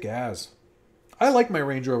 Sick as. I like my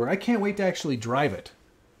Range Rover. I can't wait to actually drive it.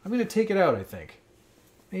 I'm going to take it out, I think.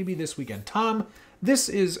 Maybe this weekend. Tom, this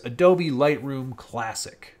is Adobe Lightroom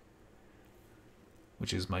Classic,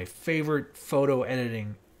 which is my favorite photo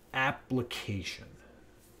editing application.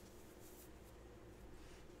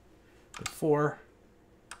 Before,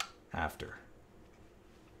 after.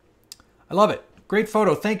 I love it. Great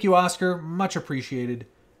photo. Thank you, Oscar. Much appreciated.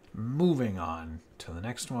 Moving on to the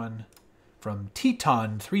next one from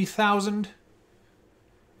Teton 3000.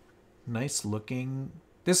 Nice looking.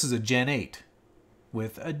 This is a Gen 8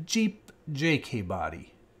 with a Jeep JK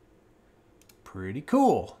body. Pretty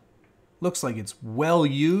cool. Looks like it's well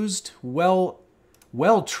used, well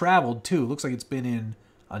traveled too. Looks like it's been in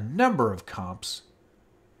a number of comps.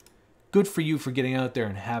 Good for you for getting out there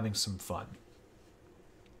and having some fun.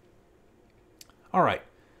 All right,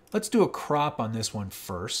 let's do a crop on this one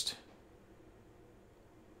first.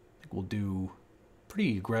 I think we'll do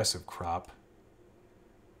pretty aggressive crop.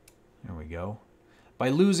 There we go. By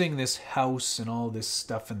losing this house and all this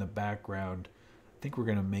stuff in the background, I think we're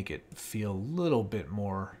going to make it feel a little bit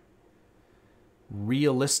more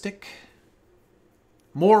realistic.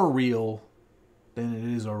 More real than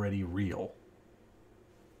it is already real.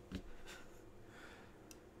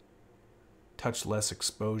 Touch less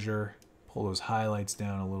exposure. Pull those highlights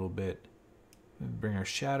down a little bit. Bring our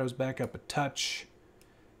shadows back up a touch.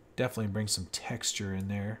 Definitely bring some texture in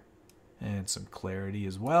there. And some clarity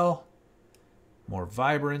as well. More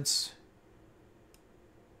vibrance.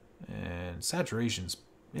 And saturation's,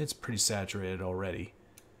 it's pretty saturated already.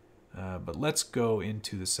 But let's go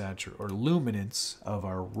into the luminance of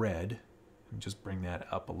our red. And just bring that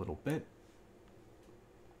up a little bit.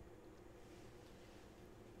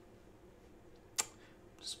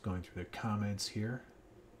 Just going through the comments here.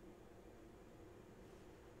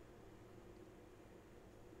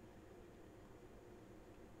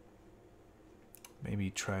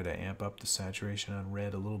 Maybe try to amp up the saturation on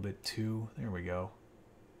red a little bit too. There we go.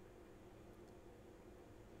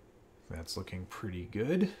 That's looking pretty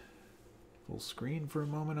good. Full screen for a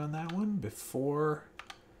moment on that one. Before,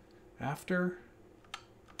 after.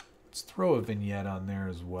 Let's throw a vignette on there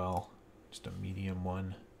as well. Just a medium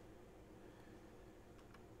one.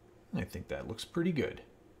 I think that looks pretty good.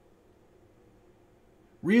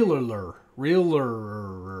 Realer.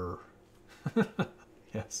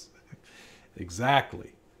 Yes,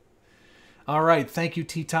 exactly. All right, thank you,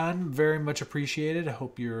 Teton. Very much appreciated. I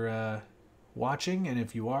hope you're watching, and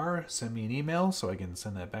if you are, send me an email so I can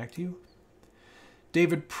send that back to you.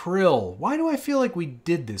 David Prill. Why do I feel like we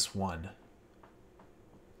did this one?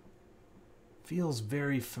 Feels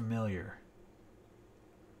very familiar.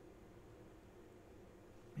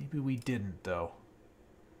 Maybe we didn't, though.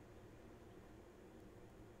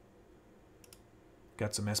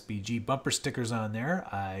 Got some SBG bumper stickers on there.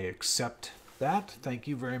 I accept that. Thank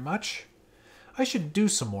you very much. I should do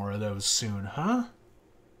some more of those soon, huh?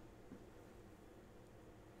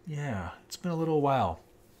 Yeah, it's been a little while.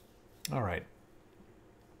 All right.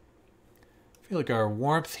 I feel like our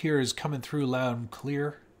warmth here is coming through loud and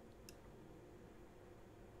clear.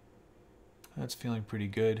 That's feeling pretty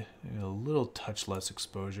good. Maybe a little touch less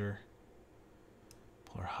exposure.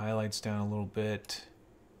 Pull our highlights down a little bit.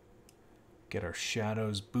 Get our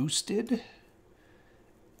shadows boosted.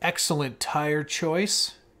 Excellent tire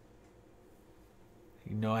choice.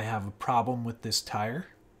 You know I have a problem with this tire.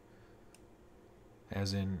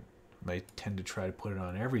 As in, I tend to try to put it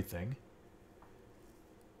on everything.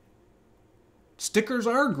 Stickers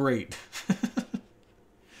are great.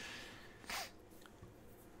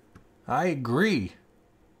 I agree.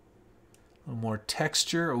 A little more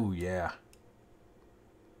texture. Oh, yeah.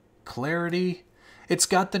 Clarity. It's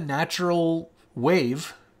got the natural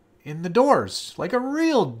wave in the doors, like a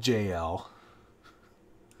real JL.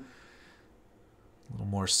 A little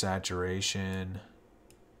more saturation.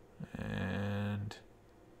 And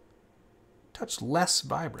touch less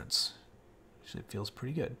vibrance. Actually, it feels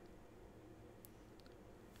pretty good.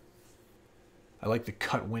 I like the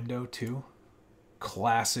cut window, too.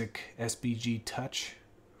 Classic SBG touch.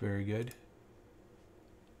 Very good.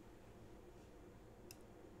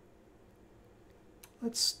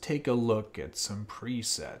 Let's take a look at some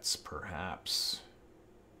presets, perhaps.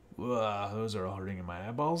 Ugh, those are hurting in my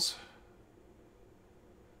eyeballs.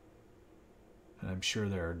 And I'm sure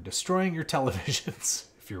they're destroying your televisions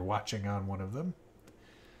if you're watching on one of them.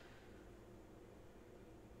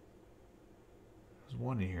 There's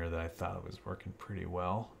one in here that I thought was working pretty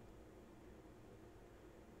well.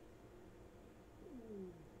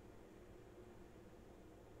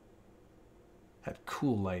 That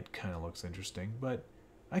cool light kind of looks interesting, but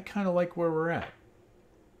I kind of like where we're at.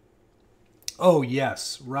 Oh,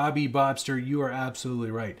 yes. Robbie Bobster, you are absolutely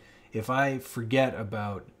right. If I forget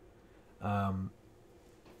about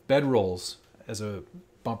bedrolls as a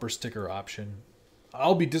bumper sticker option,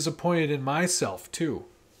 I'll be disappointed in myself, too.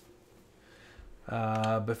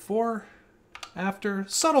 Before, after,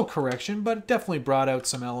 subtle correction, but it definitely brought out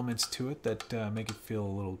some elements to it that make it feel a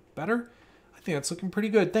little better. I think that's looking pretty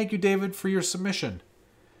good. Thank you, David, for your submission.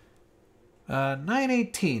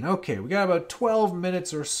 9:18. Okay, we got about 12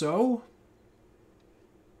 minutes or so.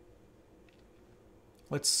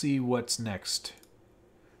 Let's see what's next.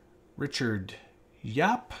 Richard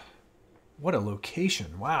Yap. What a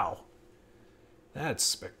location. Wow. That's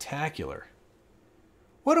spectacular.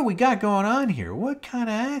 What do we got going on here? What kind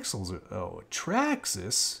of axles? Oh, a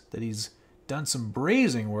Traxxas that he's done some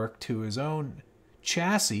brazing work to his own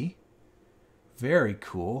chassis. Very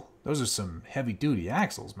cool. Those are some heavy-duty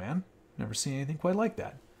axles, man. Never seen anything quite like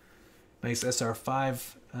that. Nice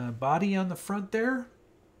SR5 body on the front there.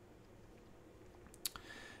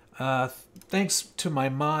 Thanks to my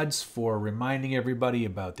mods for reminding everybody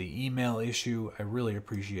about the email issue. I really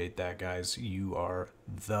appreciate that, guys. You are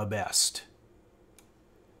the best.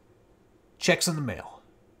 Checks in the mail.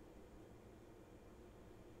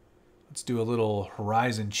 Let's do a little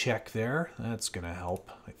horizon check there. That's going to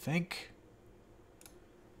help, I think.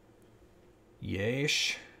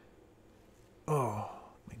 Yeesh. Oh,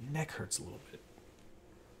 my neck hurts a little bit.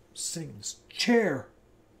 I'm sitting in this chair.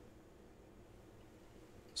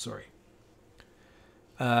 Sorry.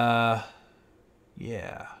 Yeah.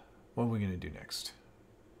 What are we going to do next?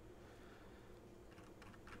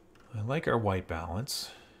 I like our white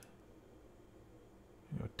balance.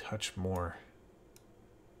 Go touch more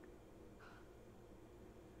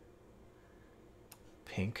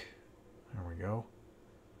pink. There we go.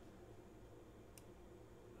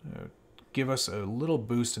 Give us a little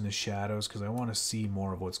boost in the shadows because I want to see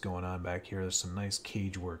more of what's going on back here. There's some nice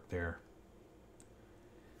cage work there.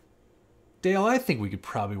 Dale, I think we could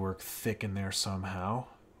probably work thick in there somehow.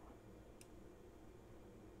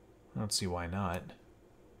 I don't see why not.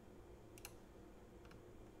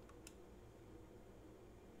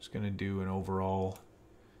 Just going to do an overall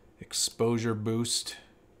exposure boost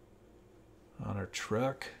on our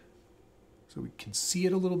truck. so we can see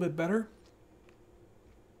it a little bit better.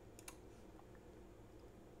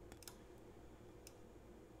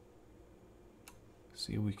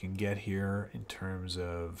 See what we can get here in terms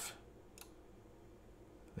of,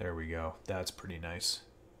 there we go. That's pretty nice.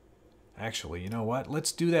 Actually, you know what?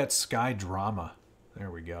 Let's do that sky drama. There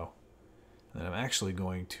we go. And I'm actually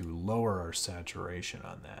going to lower our saturation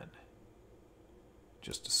on that.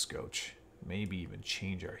 Just a scotch. Maybe even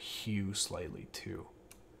change our hue slightly too.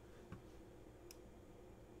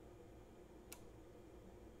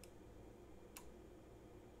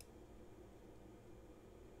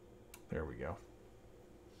 There we go.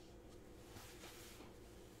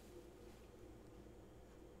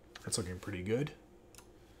 That's looking pretty good.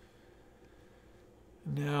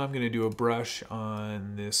 Now I'm going to do a brush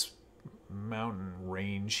on this mountain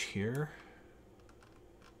range here.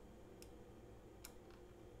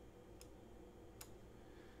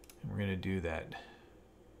 And we're going to do that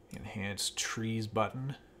enhance trees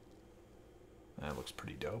button. That looks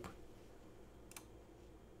pretty dope.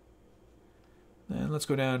 Then let's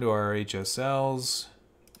go down to our HSLs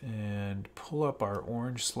and pull up our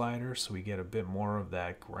orange slider so we get a bit more of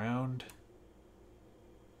that ground.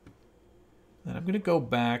 Then I'm going to go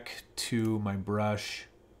back to my brush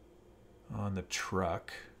on the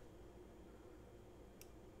truck.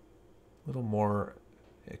 A little more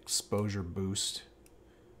exposure boost,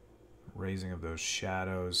 raising of those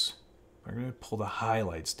shadows. I'm going to pull the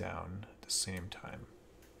highlights down at the same time.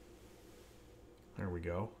 There we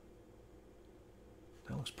go.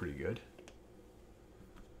 That looks pretty good.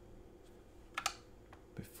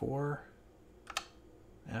 Before,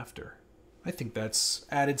 after. I think that's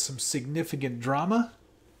added some significant drama.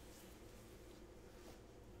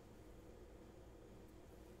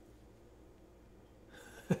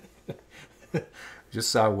 Just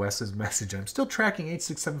saw Wes's message. I'm still tracking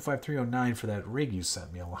 8675309 for that rig you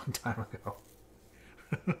sent me a long time ago.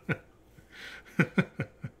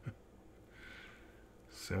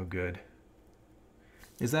 So good.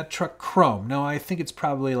 Is that truck chrome? No, I think it's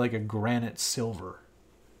probably like a granite silver.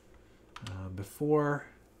 Before,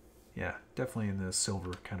 yeah, definitely in the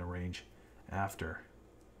silver kind of range. After.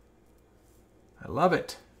 I love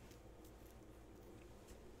it.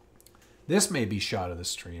 This may be shot of the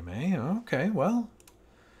stream, eh? Okay, well.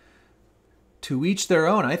 To each their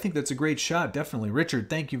own. I think that's a great shot, definitely. Richard,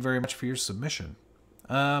 thank you very much for your submission.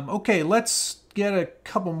 Okay, let's get a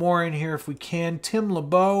couple more in here if we can. Tim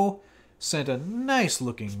LeBeau sent a nice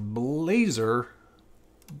looking blazer.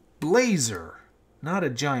 Not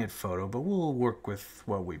a giant photo, but we'll work with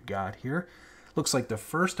what we've got here. Looks like the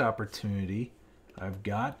first opportunity I've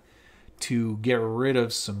got to get rid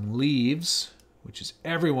of some leaves, which is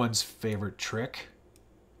everyone's favorite trick.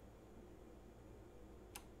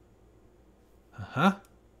 Oh,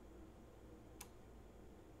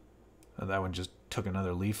 that one just took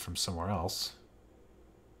another leaf from somewhere else.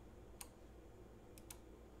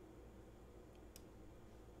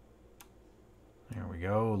 There we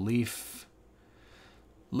go. Leaf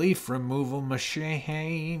removal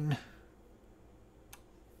machine.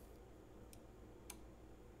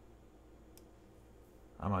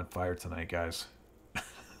 I'm on fire tonight, guys.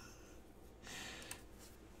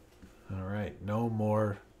 All right, no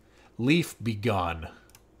more. Leaf be gone.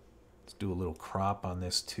 Let's do a little crop on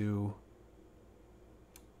this too.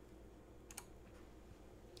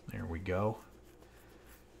 There we go.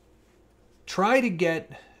 Try to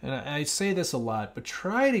get, and I say this a lot, but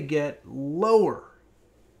try to get lower.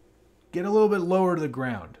 Get a little bit lower to the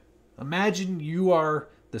ground. Imagine you are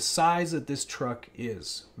the size that this truck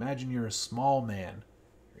is. Imagine you're a small man.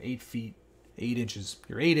 You're 8 feet, 8 inches.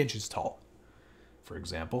 You're 8 inches tall, for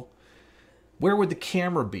example. Where would the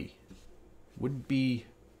camera be? It wouldn't be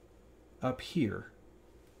up here.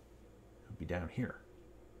 It would be down here.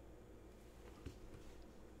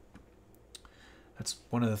 That's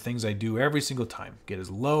one of the things I do every single time. Get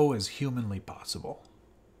as low as humanly possible.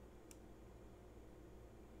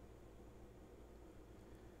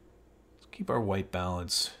 Let's keep our white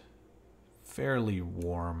balance fairly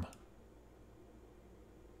warm.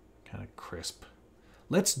 Kind of crisp.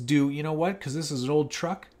 Let's do, you know what? Because this is an old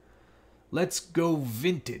truck. Let's go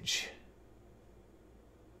vintage.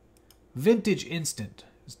 Vintage Instant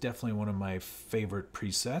is definitely one of my favorite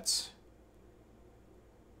presets.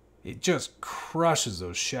 It just crushes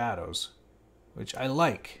those shadows, which I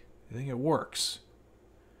like. I think it works.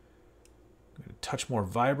 I'm going to touch more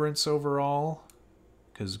vibrance overall,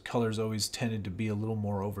 because colors always tended to be a little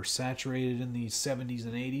more oversaturated in the 70s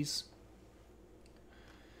and 80s.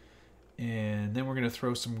 And then we're going to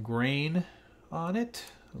throw some grain on it.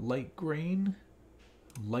 Light grain.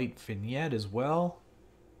 Light vignette as well.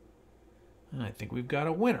 And I think we've got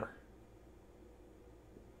a winner.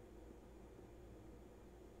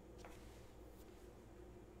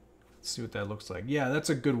 Let's see what that looks like. Yeah, that's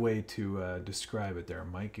a good way to describe it there,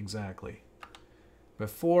 Mike. Exactly.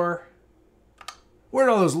 Before. Where'd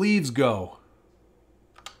all those leaves go?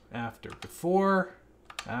 After. Before.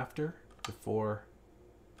 After. Before.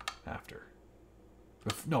 After.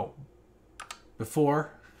 No.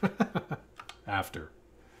 Before. After.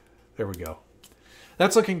 There we go.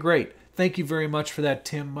 That's looking great. Thank you very much for that,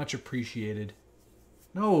 Tim. Much appreciated.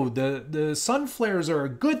 No, the sun flares are a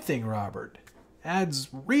good thing, Robert. Adds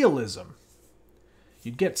realism.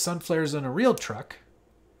 You'd get sun flares on a real truck.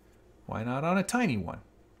 Why not on a tiny one?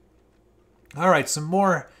 All right, some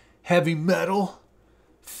more heavy metal.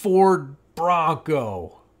 Ford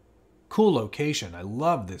Bronco. Cool location. I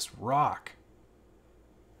love this rock.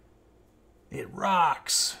 It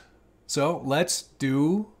rocks. So let's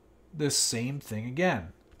do the same thing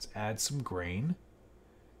again. Let's add some grain.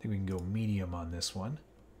 I think we can go medium on this one.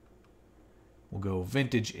 We'll go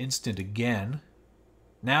vintage instant again.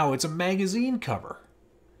 Now it's a magazine cover.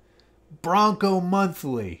 Bronco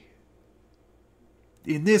Monthly.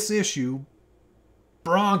 In this issue,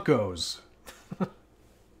 Broncos.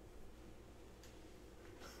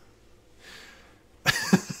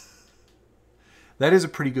 That is a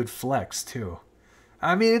pretty good flex, too.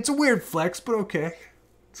 I mean, it's a weird flex, but okay.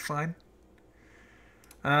 It's fine.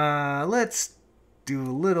 Let's do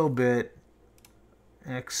a little bit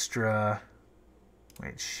extra.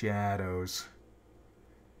 Wait, shadows.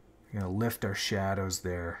 I'm going to lift our shadows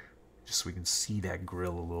there just so we can see that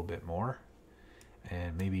grill a little bit more.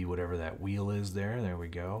 And maybe whatever that wheel is there. There we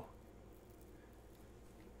go.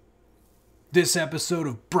 This episode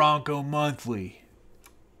of Bronco Monthly.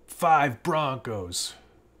 5 Broncos.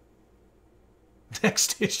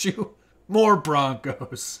 Next issue, more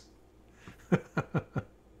Broncos. Give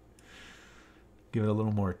it a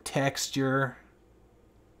little more texture.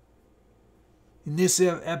 In this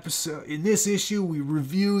issue, we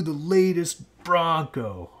review the latest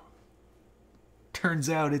Bronco.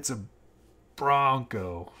 Turns out it's a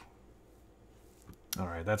Bronco. All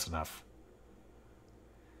right, that's enough.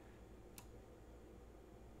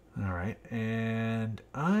 All right, and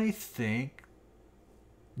I think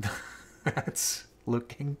that's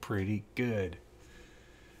looking pretty good.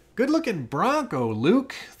 Good looking Bronco,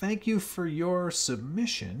 Luke. Thank you for your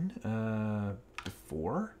submission.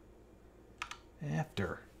 Before,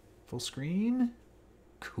 after, full screen,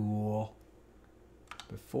 cool.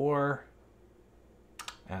 Before,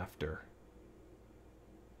 after.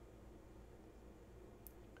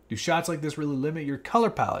 Do shots like this really limit your color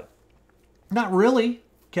palette? Not really,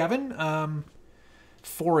 Kevin.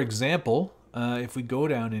 For example, if we go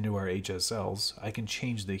down into our HSLs, I can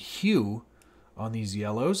change the hue on these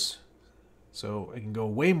yellows. So I can go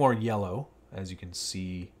way more yellow, as you can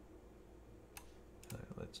see.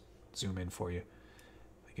 Let's zoom in for you.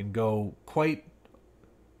 I can go quite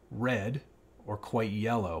red or quite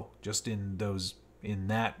yellow just in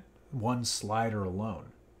that one slider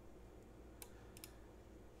alone.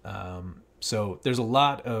 So there's a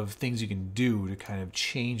lot of things you can do to kind of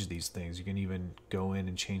change these things. You can even go in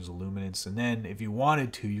and change the luminance. And then if you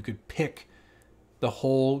wanted to, you could pick the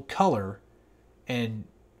whole color and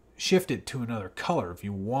shift it to another color if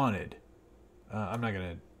you wanted. I'm not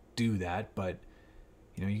going to do that, but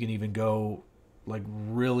you know, you can even go like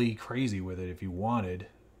really crazy with it if you wanted.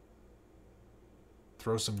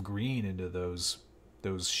 Throw some green into those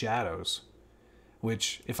shadows,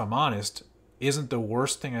 which, if I'm honest, isn't the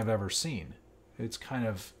worst thing I've ever seen. It's kind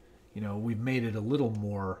of, you know, we've made it a little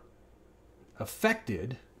more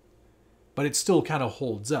affected, but it still kind of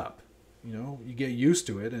holds up. You know, you get used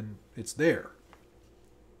to it and it's there.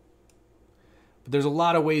 But there's a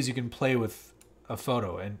lot of ways you can play with a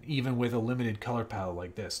photo, and even with a limited color palette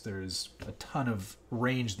like this, there's a ton of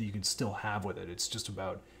range that you can still have with it. It's just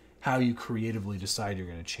about how you creatively decide you're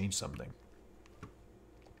going to change something.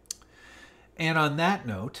 And on that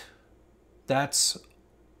note, that's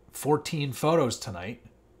 14 photos tonight.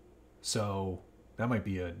 So that might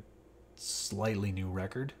be a slightly new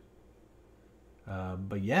record.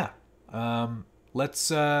 But yeah, let's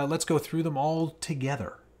go through them all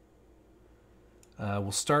together.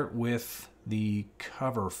 We'll start with the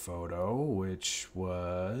cover photo, which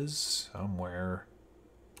was somewhere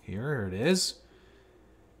here. Here it is.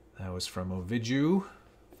 That was from Ovidiu.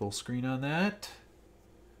 Full screen on that.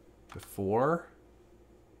 Before.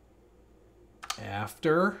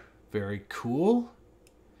 After. Very cool.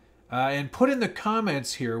 And put in the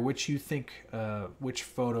comments here which you think, which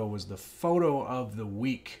photo was the photo of the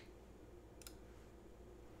week.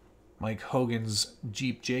 Mike Hogan's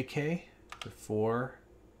Jeep JK. Before.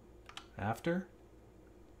 After.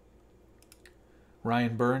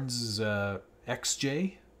 Ryan Burns'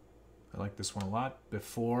 XJ. I like this one a lot.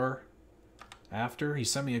 Before. after. He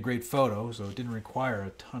sent me a great photo, so it didn't require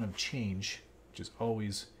a ton of change, which is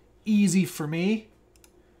always easy for me.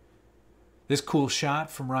 This cool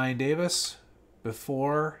shot from Ryan Davis,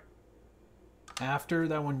 before, after.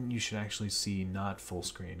 That one you should actually see not full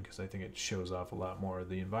screen because I think it shows off a lot more of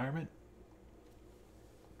the environment.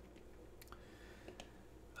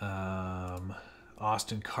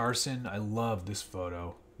 Austin Carson, I love this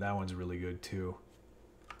photo. That one's really good too.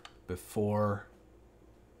 Before,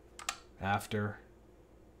 after.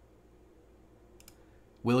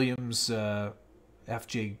 Williams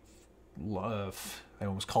FJ, I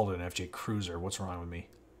almost called it an FJ Cruiser. What's wrong with me?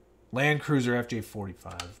 Land Cruiser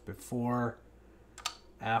FJ45. Before,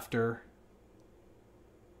 after.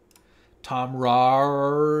 Tom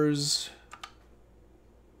Rars,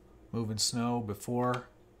 Moving Snow. Before,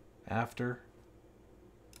 after.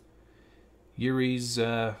 Yuri's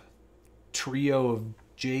trio of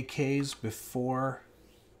JKs. Before.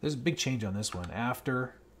 There's a big change on this one.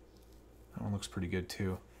 After. That one looks pretty good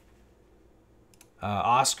too.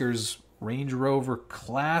 Oscar's Range Rover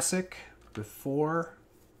Classic. Before.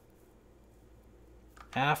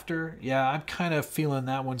 After. Yeah, I'm kind of feeling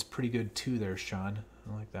that one's pretty good too there, Sean.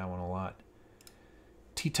 I like that one a lot.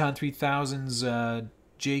 Teton 3000's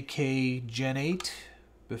JK Gen 8.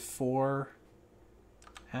 Before.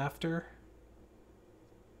 After.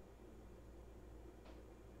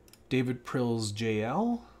 David Prill's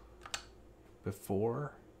JL.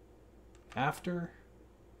 Before. After.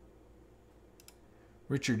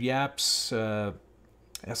 Richard Yap's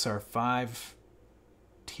SR5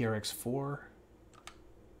 TRX4.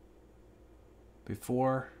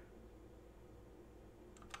 Before.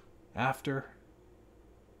 After.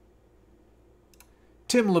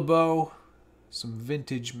 Tim LeBeau, some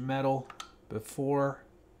vintage metal. Before.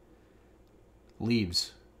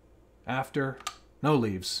 Leaves. After. No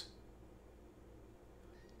leaves.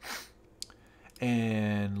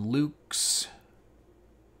 And Luke's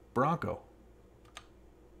Bronco.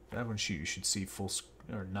 That one you should see full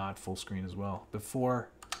or not full screen as well. Before,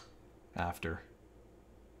 after.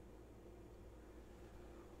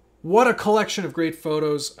 What a collection of great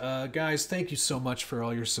photos. Guys, thank you so much for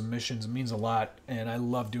all your submissions. It means a lot, and I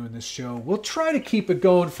love doing this show. We'll try to keep it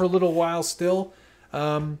going for a little while still.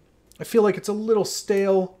 I feel like it's a little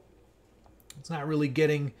stale. It's not really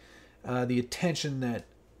getting the attention that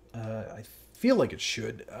I feel like it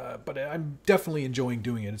should, but I'm definitely enjoying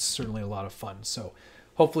doing it. It's certainly a lot of fun. So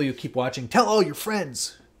hopefully you'll keep watching. Tell all your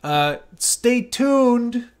friends. Stay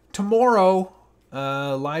tuned tomorrow.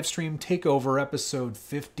 Live stream takeover episode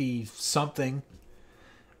 50 something.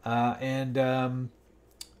 And we're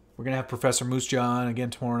going to have Professor Moose on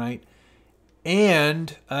again tomorrow night.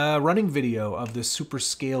 And running video of the Super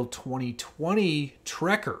Scale 2020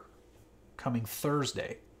 Trekker coming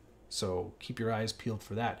Thursday. So keep your eyes peeled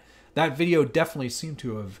for that. That video definitely seemed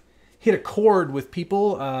to have hit a chord with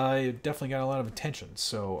people. It definitely got a lot of attention.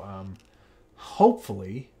 So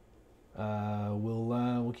hopefully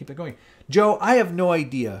we'll keep that going. Joe, I have no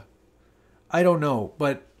idea. I don't know,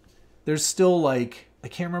 but there's still like, I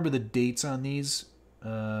can't remember the dates on these.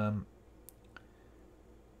 That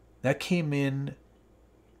came in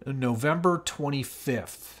November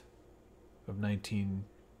 25th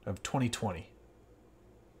of 2020.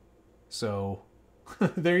 So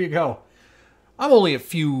there you go. I'm only a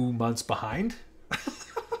few months behind.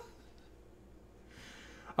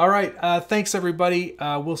 All right. Thanks, everybody.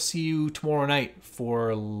 We'll see you tomorrow night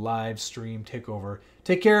for live stream takeover.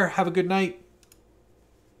 Take care. Have a good night.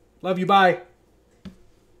 Love you. Bye.